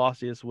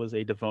 Dunkleosteus was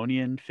a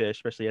Devonian fish,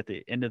 especially at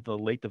the end of the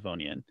late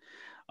Devonian.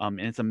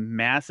 And it's a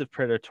massive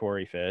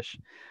predatory fish.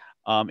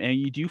 And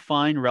you do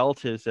find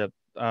relatives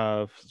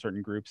of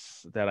certain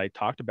groups that I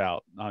talked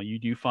about. You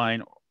do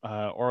find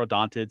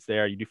orodontids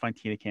there. You do find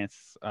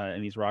coelacanths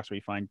in these rocks where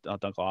you find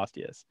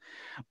Dunkleosteus.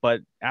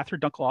 But after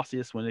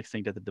Dunkleosteus went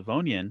extinct at the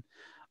Devonian,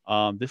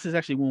 this is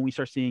actually when we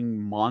start seeing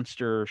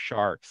monster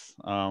sharks,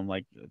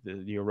 like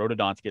the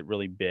orodonts get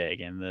really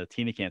big and the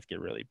coelacanths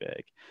get really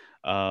big.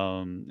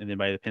 And then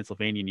by the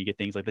Pennsylvanian, you get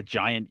things like the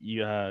giant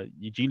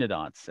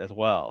eugenodonts as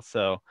well.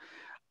 So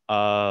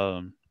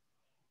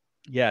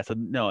Yeah, so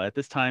no, at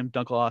this time,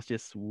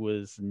 Dunkleosteus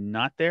was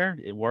not there.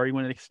 It already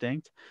went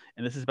extinct.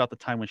 And this is about the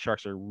time when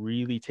sharks are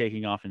really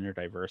taking off in their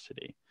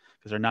diversity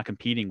because they're not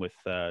competing with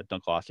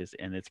Dunkleosteus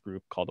and its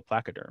group called the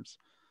placoderms.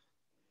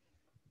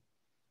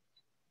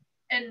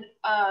 And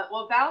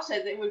well, Val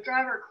said it would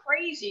drive her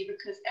crazy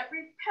because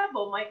every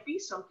pebble might be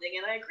something.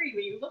 And I agree.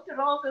 When you look at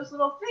all those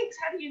little things,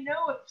 how do you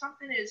know if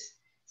something is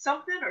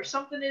something or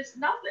something is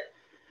nothing?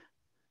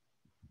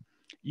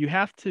 You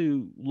have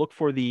to look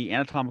for the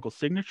anatomical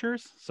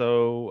signatures.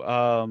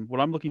 So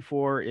what I'm looking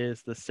for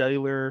is the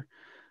cellular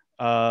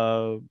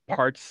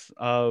parts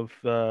of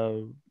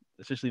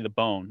essentially the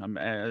bone,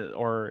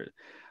 or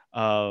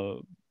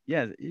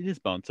yeah, it is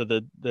bone. So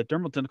the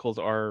dermal tentacles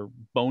are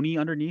bony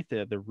underneath.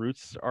 The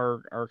roots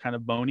are kind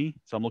of bony.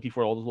 So I'm looking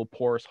for all those little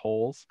porous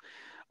holes.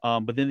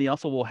 But then they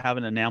also will have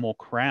an enamel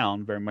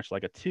crown, very much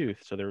like a tooth.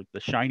 So they're the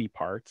shiny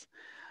parts.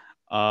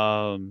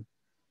 Um,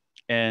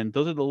 and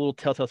those are the little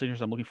telltale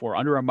signatures I'm looking for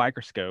under a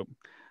microscope.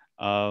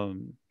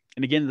 And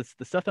again,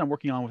 the stuff that I'm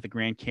working on with the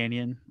Grand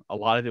Canyon, a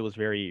lot of it was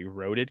very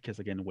eroded because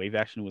again, wave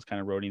action was kind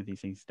of eroding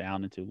these things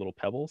down into little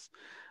pebbles.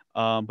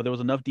 But there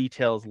was enough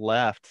details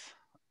left,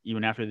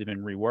 even after they've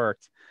been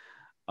reworked,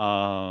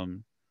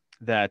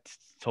 that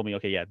told me,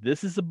 okay, yeah,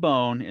 this is a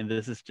bone, and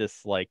this is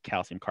just like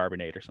calcium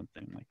carbonate or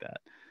something like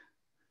that.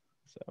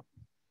 So.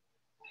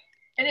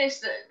 And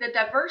it's the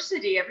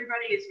diversity.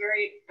 Everybody is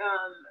very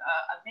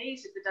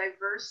amazed at the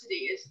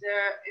diversity. Is the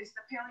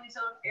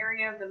Paleozoic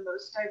area the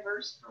most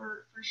diverse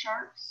for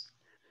sharks?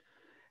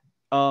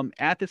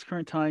 At this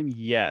current time,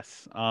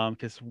 yes,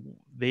 because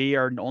they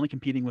are only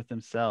competing with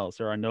themselves.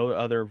 There are no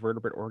other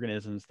vertebrate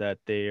organisms that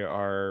they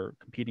are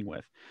competing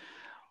with.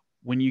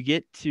 When you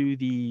get to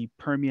the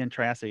Permian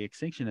Triassic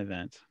extinction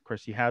event, of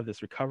course, you have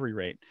this recovery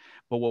rate.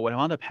 But what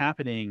wound up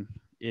happening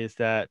is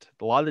that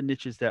a lot of the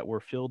niches that were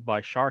filled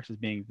by sharks as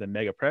being the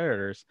mega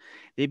predators,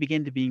 they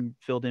begin to be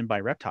filled in by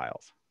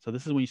reptiles. So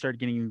this is when you start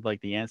getting like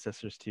the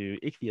ancestors to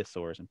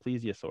ichthyosaurs and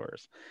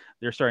plesiosaurs.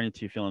 They're starting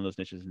to fill in those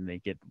niches and they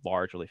get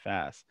large really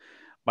fast.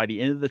 By the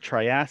end of the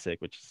Triassic,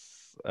 which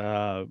is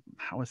I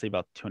want to say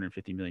about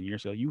 250 million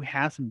years ago, you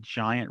have some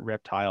giant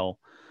reptile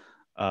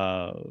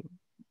uh,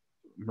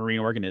 marine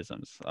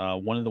organisms.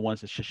 One of the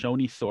ones is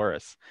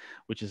Shoshonesaurus,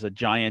 which is a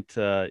giant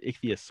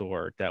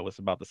ichthyosaur that was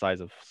about the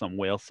size of some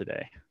whales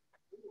today.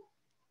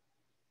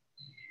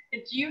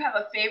 And do you have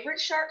a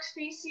favorite shark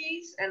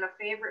species and a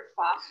favorite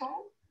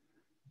fossil?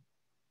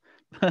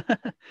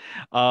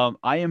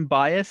 I am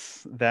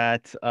biased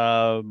that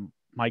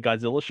my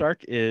Godzilla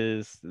shark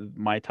is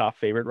my top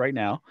favorite right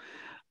now.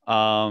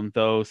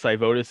 Though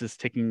Cyvodus is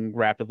ticking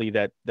rapidly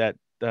that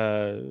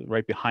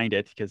right behind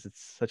it because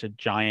it's such a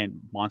giant,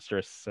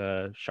 monstrous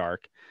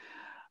shark.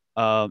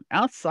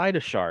 Outside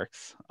of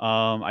sharks,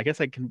 I guess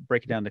I can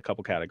break it down to a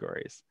couple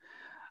categories.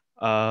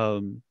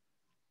 Um,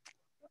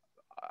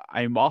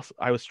 I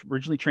was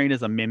originally trained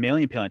as a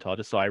mammalian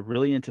paleontologist, so I'm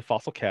really into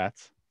fossil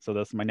cats. So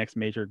that's my next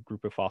major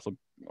group of fossil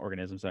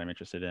organisms that I'm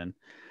interested in.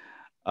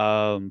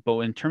 But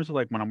in terms of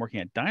like when I'm working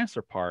at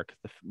Dinosaur Park,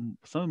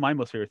 some of my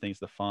most favorite things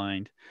to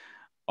find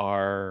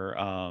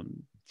are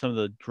some of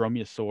the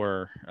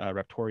dromaeosaur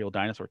raptorial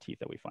dinosaur teeth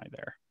that we find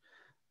there.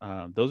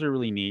 Those are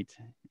really neat,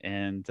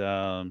 and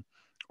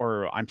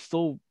or I'm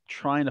still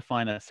trying to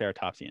find a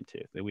ceratopsian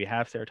tooth. We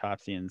have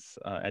ceratopsians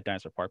at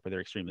Dinosaur Park, but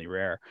they're extremely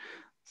rare.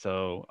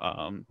 So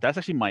that's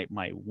actually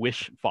my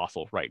wish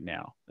fossil right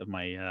now of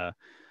my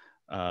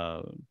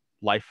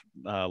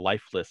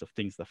life list of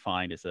things to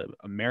find is a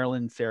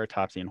Maryland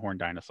ceratopsian horned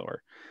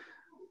dinosaur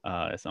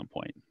at some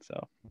point.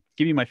 So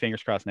give me my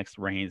fingers crossed. Next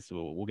rains,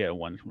 we'll get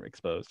one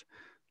exposed.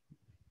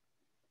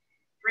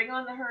 Bring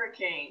on the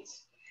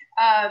hurricanes.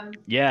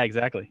 Yeah,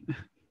 exactly.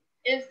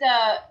 Is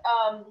the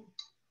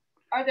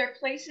are there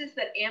places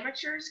that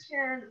amateurs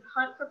can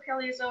hunt for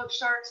Paleozoic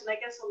sharks? And I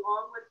guess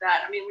along with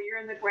that, I mean, when you're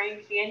in the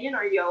Grand Canyon,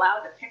 are you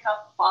allowed to pick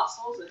up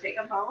fossils and take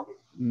them home?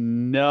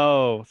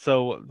 No.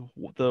 So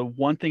the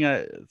one thing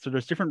so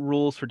there's different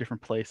rules for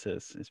different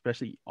places,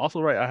 especially also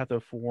right. I have to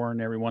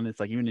warn everyone. It's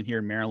like even in here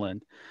in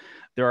Maryland,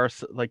 there are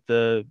like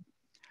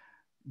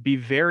be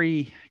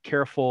very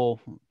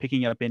careful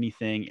picking up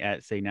anything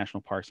at say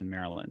national parks in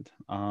Maryland.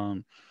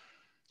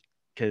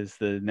 Because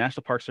the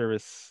National Park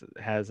Service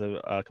has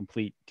a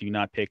complete do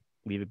not pick,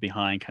 leave it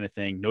behind kind of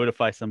thing.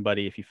 Notify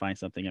somebody if you find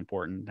something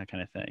important, that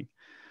kind of thing.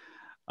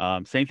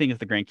 Same thing as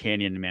the Grand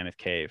Canyon and Mammoth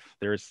Cave.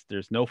 There's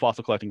no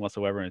fossil collecting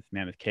whatsoever in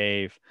Mammoth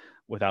Cave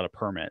without a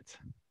permit.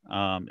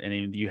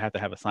 And you have to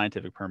have a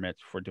scientific permit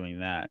for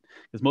doing that.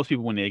 Because most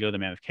people, when they go to the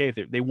Mammoth Cave,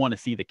 they want to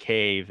see the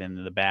cave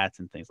and the bats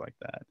and things like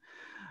that.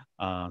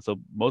 So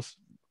most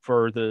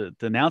for the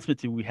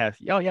announcement to we have,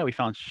 oh yeah, we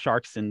found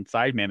sharks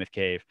inside Mammoth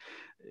Cave,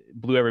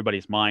 blew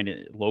everybody's mind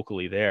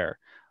locally there.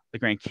 The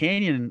Grand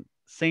Canyon,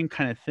 same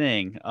kind of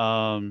thing.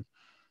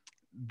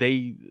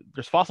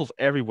 There's fossils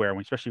everywhere,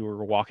 especially when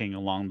we're walking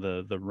along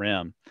the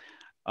rim.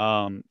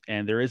 And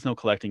there is no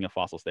collecting of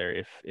fossils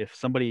there. If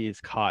somebody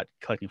is caught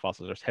collecting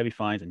fossils, there's heavy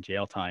fines and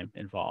jail time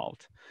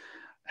involved.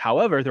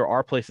 However, there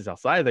are places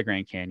outside of the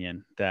Grand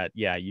Canyon that,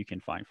 yeah, you can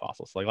find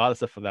fossils. Like a lot of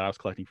stuff that I was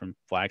collecting from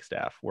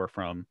Flagstaff were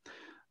from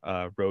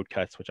road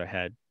cuts, which I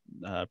had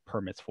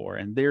permits for.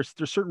 And there's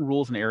certain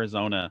rules in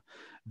Arizona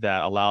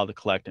that allow to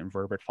collect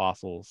invertebrate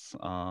fossils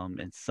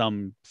and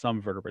some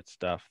vertebrate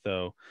stuff,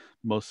 though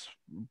most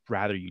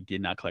rather you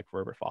did not collect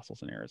vertebrate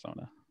fossils in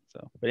Arizona.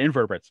 So, but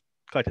invertebrates,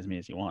 collect as many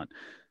as you want.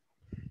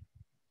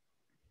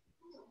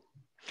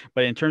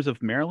 But in terms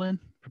of Maryland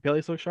for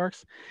Paleozoic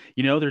sharks,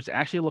 there's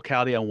actually a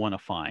locality I want to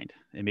find,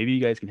 and maybe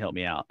you guys can help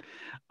me out.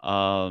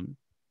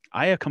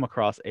 I have come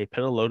across a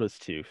Paleozoic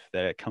tooth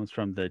that comes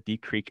from the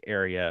Deep Creek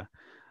area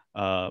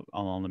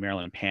along the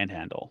Maryland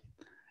Panhandle,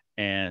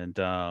 and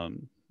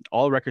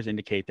all records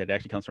indicate that it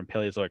actually comes from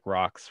Paleozoic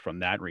rocks from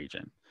that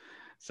region.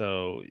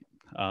 So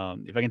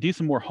if I can do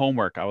some more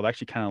homework, I would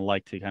actually kind of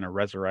like to kind of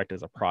resurrect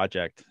as a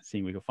project,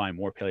 seeing if we can find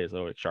more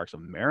Paleozoic sharks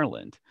of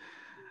Maryland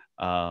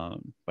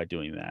by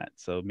doing that.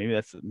 So maybe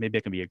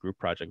that can be a group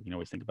project we can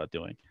always think about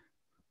doing.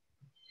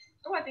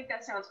 Oh, I think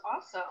that sounds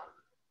awesome.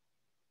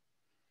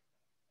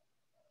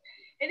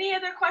 Any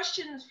other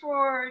questions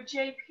for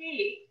JP?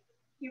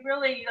 He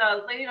really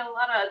laid a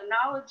lot of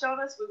knowledge on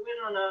us.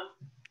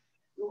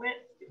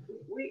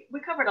 We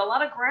covered a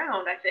lot of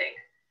ground, I think.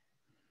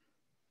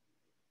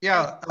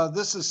 Yeah,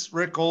 this is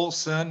Rick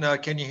Olson.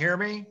 Can you hear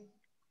me?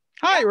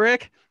 Hi,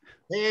 Rick.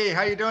 Hey,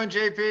 how you doing,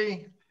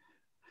 JP?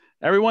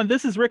 Everyone,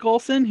 this is Rick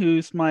Olson,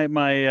 who's my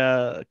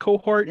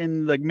cohort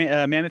in the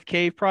Mammoth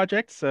Cave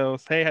project. So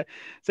say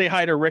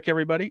hi to Rick,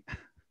 everybody.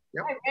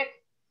 Yep. Hi, Rick.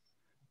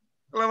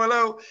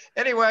 Hello.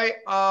 Anyway,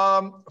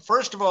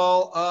 first of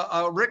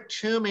all, Rick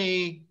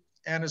Toomey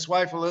and his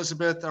wife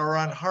Elizabeth are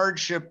on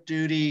hardship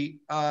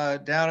duty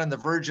down in the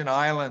Virgin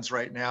Islands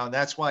right now, and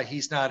that's why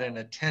he's not in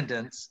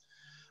attendance.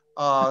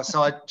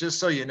 Just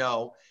so you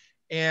know.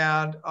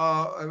 And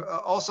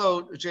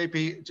also,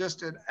 JP,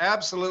 just an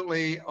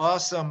absolutely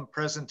awesome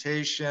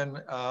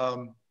presentation.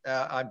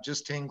 I'm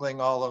just tingling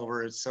all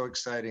over. It's so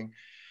exciting.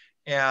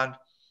 And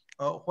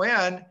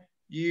when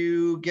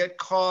you get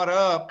caught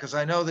up, because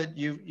I know that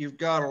you've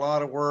got a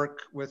lot of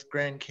work with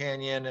Grand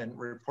Canyon and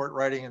report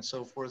writing and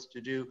so forth to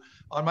do.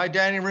 On my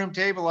dining room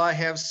table, I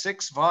have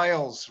 6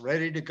 vials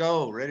ready to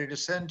go, ready to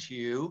send to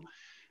you.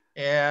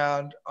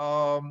 And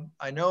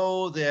I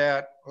know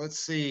that, let's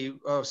see,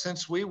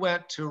 since we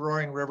went to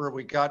Roaring River,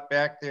 we got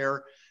back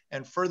there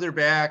and further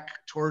back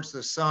towards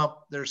the sump,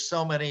 there's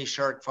so many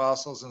shark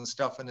fossils and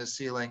stuff in the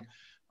ceiling,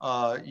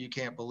 you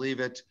can't believe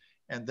it.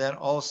 And then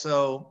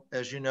also,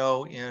 as you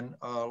know, in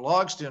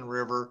Logsdon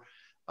River,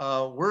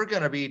 we're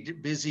gonna be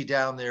busy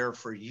down there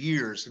for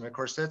years. And of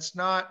course, that's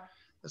not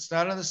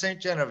in the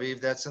St. Genevieve,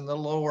 that's in the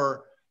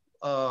lower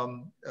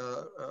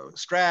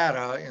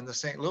strata in the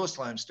St. Louis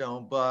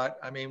limestone. But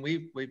I mean,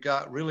 we've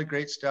got really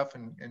great stuff,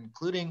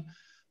 including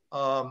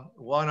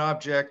one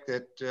object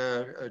that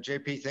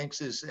JP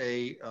thinks is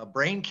a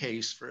brain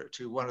case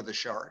to one of the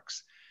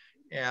sharks.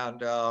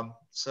 And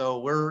so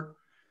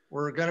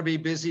we're going to be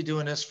busy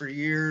doing this for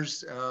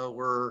years.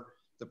 The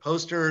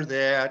poster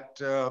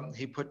that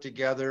he put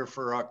together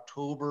for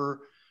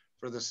October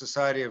for the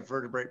Society of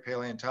Vertebrate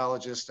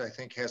Paleontologists, I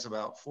think has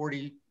about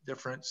 40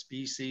 different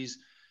species.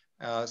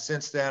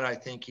 Since then, I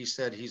think he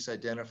said he's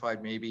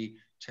identified maybe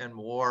 10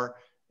 more,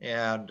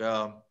 and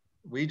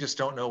we just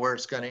don't know where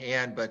it's going to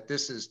end, but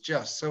this is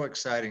just so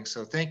exciting.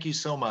 So thank you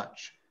so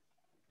much.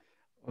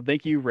 Well,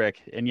 thank you,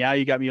 Rick. And yeah,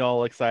 you got me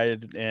all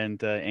excited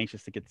and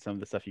anxious to get some of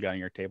the stuff you got on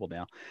your table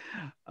now.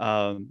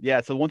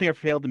 Yeah, so one thing I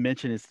failed to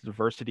mention is the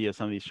diversity of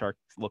some of these shark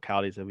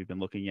localities that we've been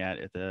looking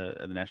at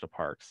the national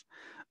parks.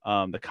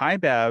 The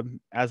Kaibab,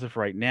 as of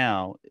right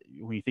now,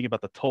 when you think about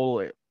the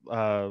total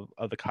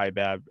of the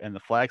Kaibab and the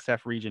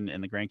Flagstaff region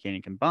and the Grand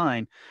Canyon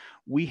combined,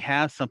 we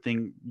have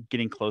something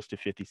getting close to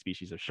 50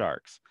 species of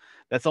sharks.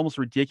 That's almost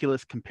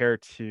ridiculous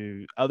compared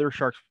to other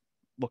shark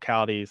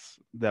localities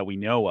that we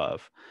know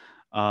of.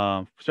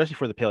 Especially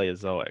for the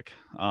Paleozoic.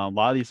 A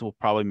lot of these will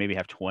probably maybe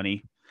have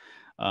 20.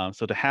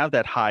 So to have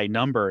that high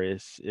number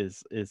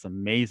is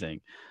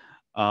amazing.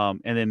 And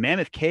then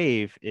Mammoth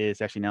Cave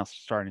is actually now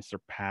starting to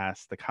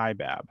surpass the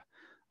Kaibab,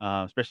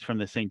 especially from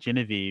the St.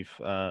 Genevieve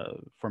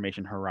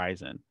formation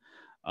horizon.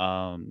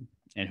 And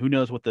who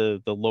knows what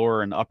the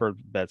lower and upper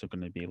beds are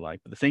going to be like.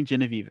 But the St.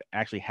 Genevieve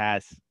actually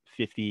has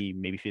 50,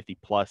 maybe 50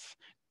 plus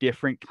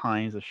different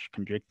kinds of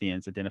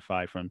chondrichthyans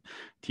identified from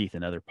teeth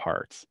and other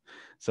parts.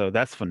 So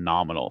that's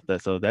phenomenal.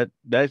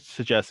 That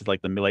suggests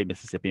like the Late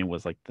Mississippian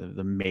was like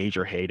the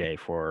major heyday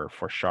for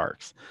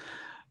sharks.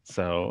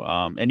 So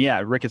and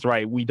yeah, Rick is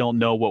right. We don't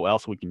know what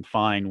else we can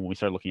find when we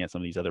start looking at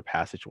some of these other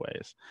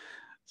passageways.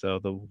 So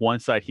the one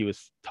side he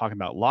was talking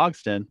about,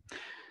 Logsdon,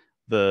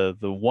 the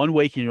one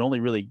way you can only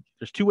really,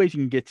 there's 2 ways you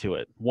can get to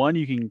it. One,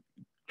 you can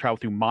travel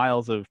through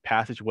miles of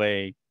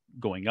passageway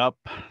going up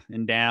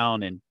and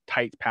down and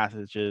tight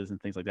passages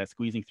and things like that,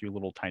 squeezing through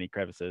little tiny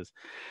crevices.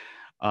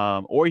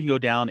 Or you can go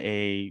down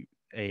I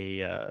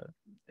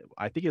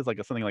think it's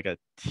like something like a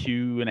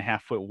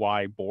 2.5 foot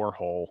wide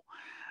borehole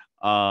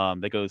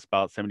that goes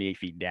about 78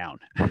 feet down.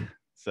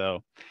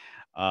 So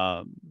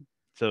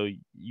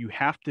you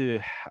have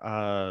to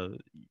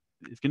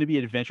it's going to be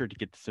an adventure to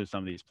get to some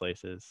of these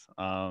places.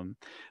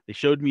 They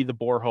showed me the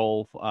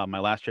borehole my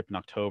last trip in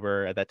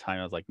October. At that time,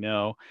 I was like,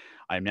 no,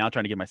 I'm now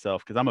trying to get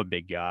myself, because I'm a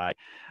big guy.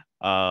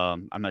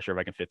 I'm not sure if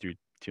I can fit through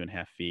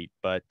 2.5 feet,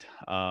 but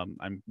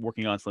I'm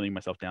working on slimming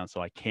myself down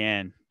so I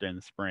can during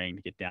the spring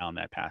to get down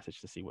that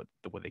passage to see what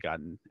they got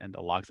and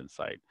the logs in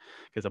sight.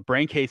 Because a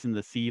brain case in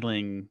the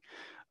ceiling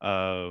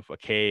of a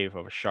cave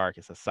of a shark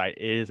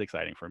is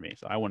exciting for me.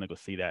 So I want to go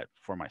see that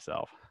for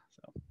myself.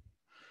 So.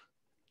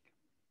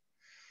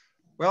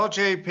 Well,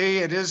 JP,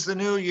 it is the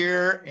new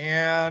year,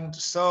 and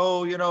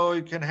so you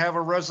can have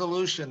a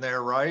resolution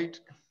there, right?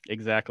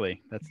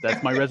 Exactly.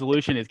 That's my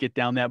resolution, is get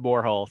down that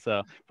borehole.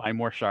 So find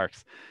more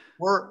sharks.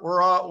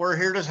 We're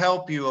here to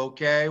help you.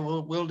 Okay,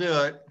 we'll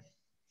do it.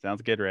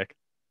 Sounds good, Rick.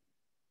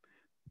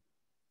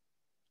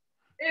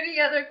 Any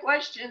other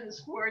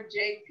questions for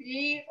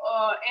JP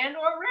and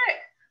or Rick?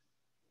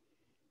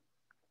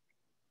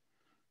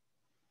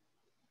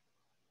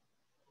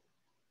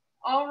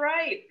 All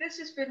right, this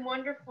has been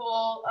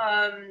wonderful.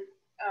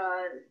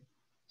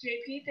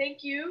 JP,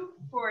 thank you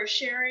for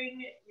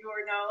sharing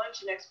your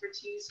knowledge and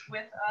expertise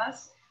with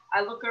us.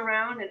 I look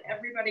around and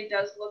everybody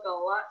does look a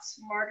lot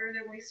smarter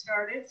than we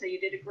started, so you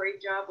did a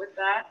great job with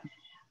that.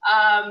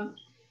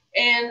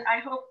 And I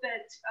hope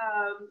that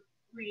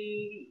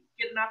we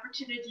get an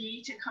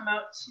opportunity to come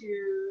out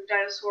to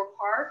Dinosaur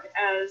Park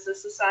as a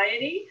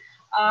society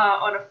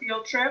on a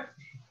field trip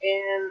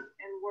and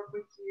work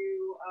with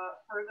you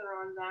further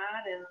on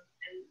that and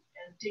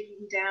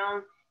digging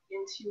down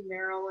into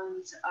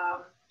Maryland's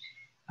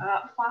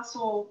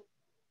fossil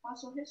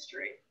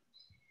history.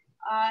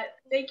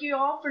 Thank you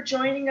all for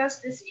joining us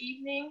this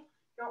evening.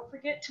 Don't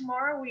forget,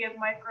 tomorrow we have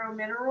micro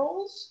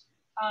minerals.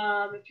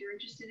 If you're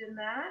interested in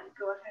that,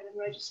 go ahead and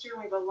register.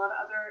 We have a lot of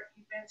other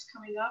events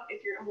coming up.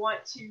 If you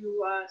want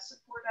to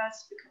support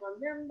us, become a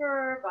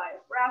member, buy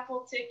a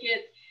raffle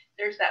ticket,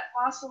 there's that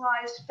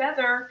fossilized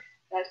feather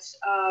that's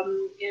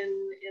in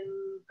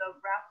the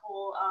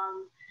raffle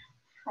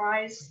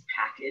prize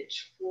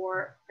package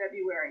for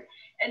February.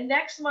 And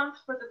next month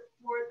for the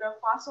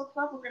Fossil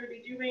Club, we're going to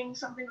be doing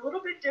something a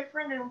little bit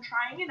different and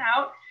trying it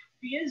out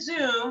via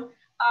Zoom,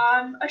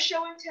 a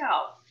show and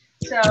tell.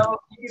 So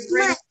you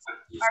can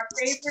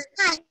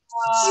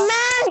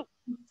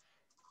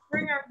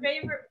bring our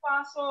favorite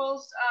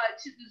fossils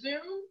to the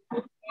Zoom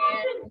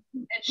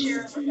and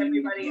share them with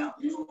everybody else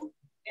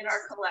in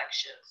our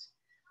collections.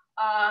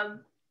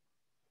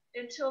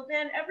 Until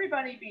then,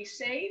 everybody be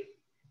safe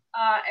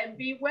and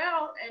be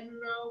well, and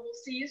we'll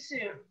see you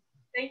soon.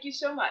 Thank you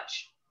so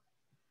much.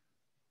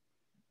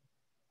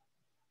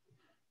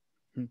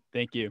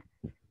 Thank you.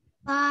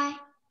 Bye.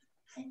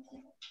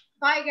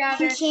 Bye,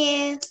 Gavin. Thank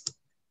you.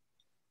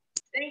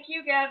 Thank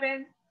you,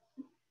 Gavin.